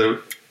basically,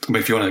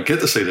 if you want to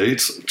get the CD,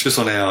 it's just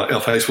on our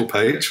Facebook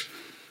page,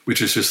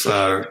 which is just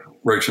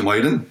Roach and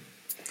Waden.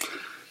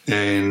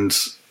 And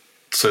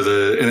so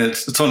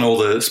it's on all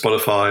the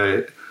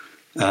Spotify,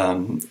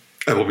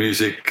 Apple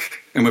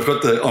Music, and we've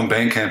got on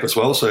Bandcamp as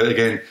well. So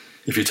again,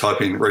 if you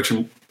type in Roach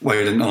and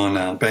Waden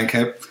on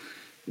Bandcamp,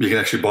 you can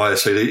actually buy a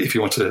CD if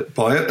you want to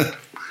buy it.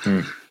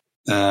 And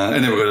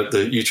then we've got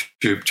the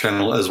YouTube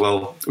channel as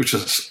well, which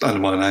is under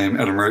my name,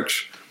 Adam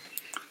Roach.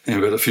 And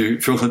we've got a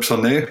few film clips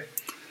on there.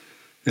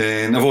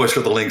 And I've always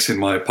got the links in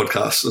my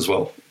podcast as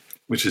well,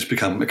 which has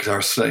Become a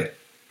Guitarist Today.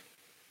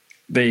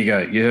 There you go.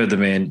 You heard the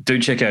man. Do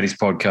check out his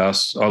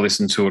podcast. I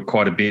listen to it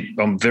quite a bit.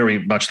 I'm very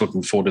much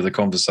looking forward to the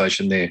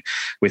conversation there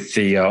with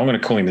I'm going to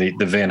call him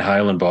the Van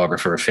Halen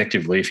biographer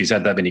effectively. If he's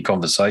had that many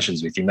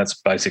conversations with him, that's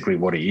basically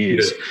what he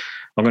is. Yeah.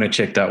 I'm going to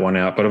check that one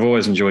out. But I've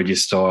always enjoyed your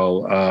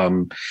style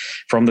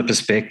from the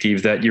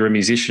perspective that you're a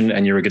musician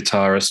and you're a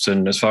guitarist.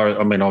 And as far as,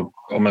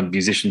 I'm a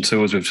musician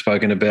too, as we've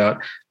spoken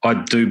about. I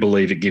do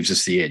believe it gives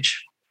us the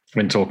edge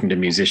when talking to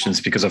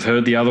musicians, because I've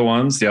heard the other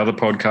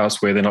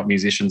podcasts where they're not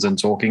musicians and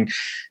talking,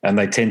 and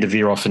they tend to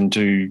veer off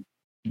into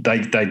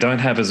they don't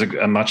have as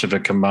much of a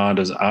command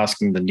as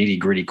asking the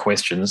nitty-gritty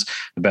questions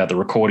about the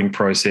recording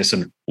process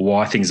and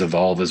why things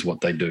evolve as what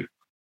they do.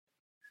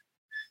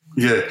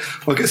 Yeah,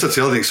 well, I guess that's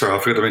the other thing, sorry, I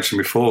forgot to mention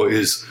before,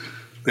 is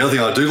the other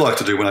thing I do like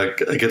to do when I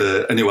get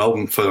a new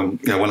album from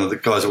one of the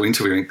guys that we're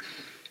interviewing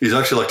is I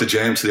actually like to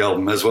jam to the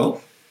album as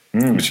well,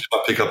 which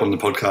I pick up on the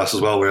podcast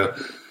as well, where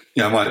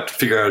I might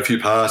figure out a few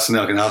parts and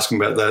then I can ask them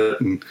about that.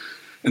 And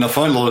I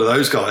find a lot of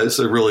those guys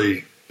are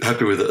really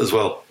happy with it as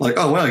well. Like,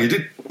 oh, wow, you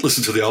did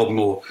listen to the album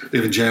or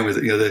even jam with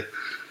it,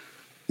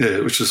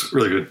 which is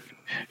really good.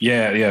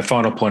 Yeah.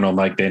 Final point I'll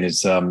make then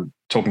is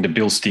talking to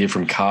Bill Steer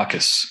from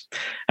Carcass.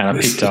 And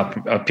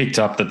I picked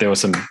up that there were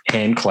some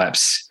hand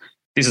claps.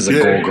 This is a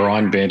gore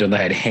grind band and they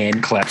had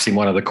hand claps in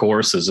one of the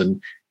choruses.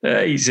 And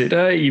he said,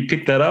 hey, you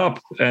picked that up.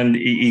 And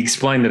he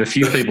explained that a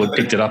few people had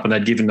picked it up and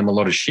they'd given them a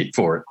lot of shit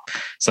for it,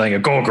 saying a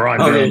gore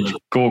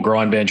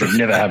grind band should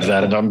never have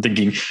that. And I'm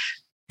thinking,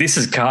 this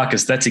is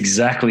Carcass. That's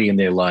exactly in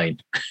their lane.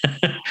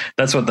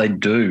 That's what they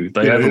do.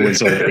 They have all these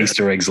sort of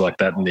Easter eggs like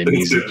that in their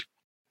music.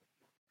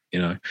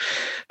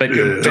 But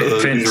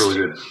really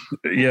good.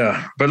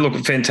 Yeah, but look,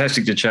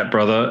 fantastic to chat,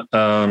 brother.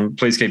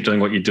 Please keep doing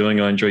what you're doing.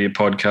 I enjoy your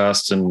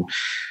podcast and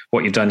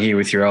what you've done here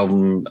with your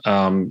album.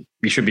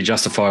 You should be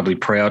justifiably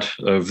proud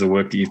of the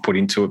work that you've put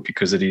into it,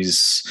 because it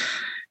is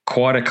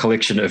quite a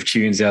collection of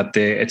tunes out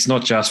there. It's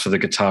not just for the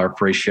guitar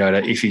appreciator.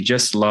 If you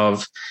just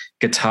love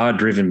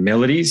guitar-driven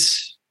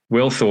melodies,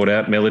 well thought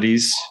out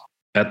melodies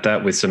at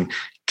that, with some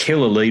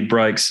killer lead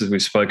breaks, as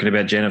we've spoken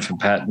about. Jennifer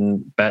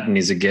Batten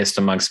is a guest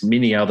amongst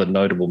many other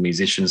notable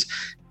musicians.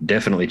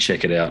 Definitely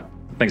check it out.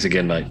 Thanks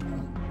again, mate.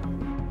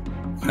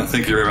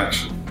 Thank you very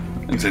much.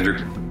 Thanks, Andrew.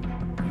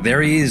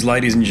 There he is,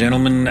 ladies and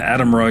gentlemen,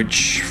 Adam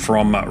Roach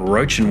from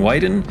Roach and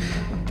Waden,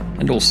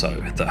 and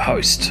also the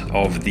host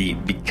of the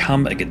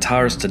Become a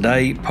Guitarist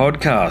Today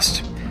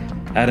podcast.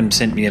 Adam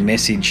sent me a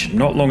message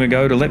not long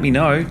ago to let me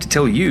know, to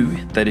tell you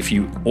that if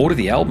you order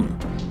the album,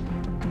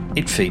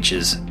 it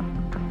features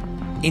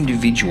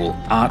individual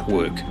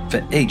artwork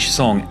for each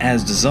song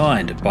as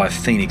designed by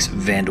Phoenix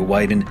van der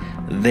Weyden.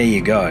 There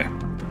you go.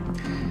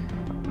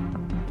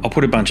 I'll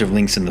put a bunch of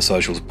links in the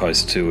socials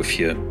post too if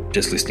you're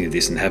just listening to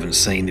this and haven't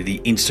seen the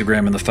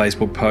Instagram and the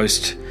Facebook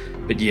post.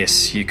 But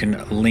yes, you can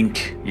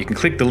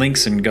click the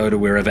links and go to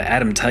wherever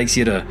Adam takes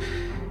you to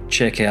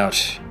check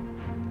out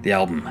the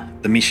album,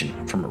 The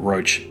Mission from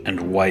Roach and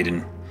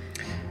Waden.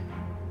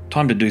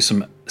 Time to do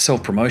some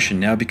self-promotion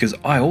now, because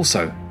I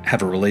also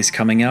have a release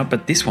coming out,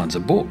 but this one's a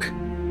book.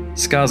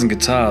 Scars and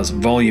Guitars,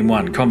 Volume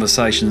 1,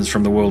 Conversations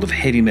from the World of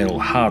Heavy Metal,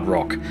 Hard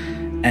Rock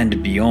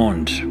and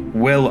Beyond.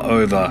 Well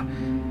over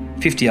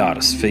 90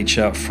 artists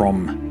feature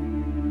from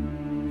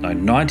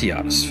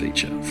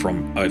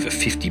over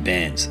 50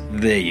 bands.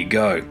 There you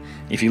go.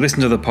 If you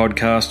listen to the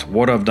podcast,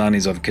 what I've done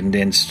is I've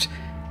condensed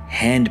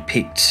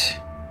hand-picked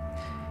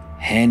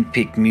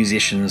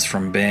musicians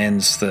from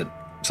bands that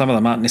some of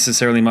them aren't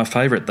necessarily my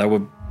favourite. They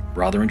were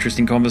rather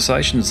interesting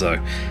conversations though.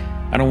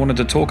 And I wanted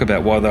to talk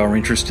about why they were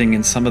interesting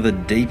and some of the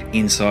deep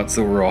insights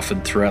that were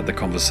offered throughout the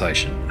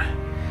conversation.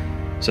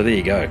 So there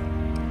you go.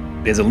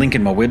 There's a link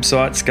in my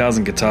website,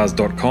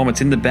 scarsandguitars.com.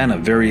 It's in the banner,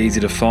 very easy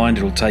to find.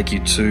 It'll take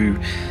you to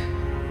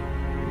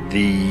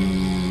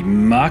the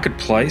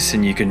marketplace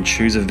and you can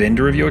choose a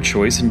vendor of your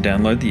choice and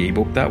download the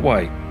ebook that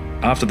way.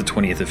 After the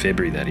 20th of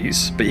February, that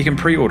is. But you can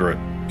pre-order it.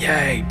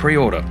 Yay,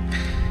 pre-order.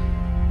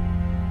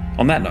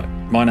 On that note,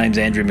 my name's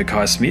Andrew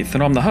Mackay-Smith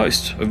and I'm the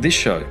host of this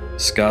show,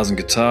 Scars and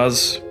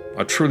Guitars.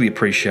 I truly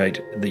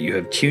appreciate that you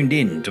have tuned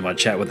in to my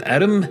chat with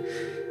Adam.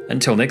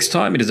 Until next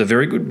time, it is a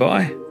very good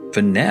bye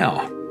for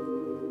now.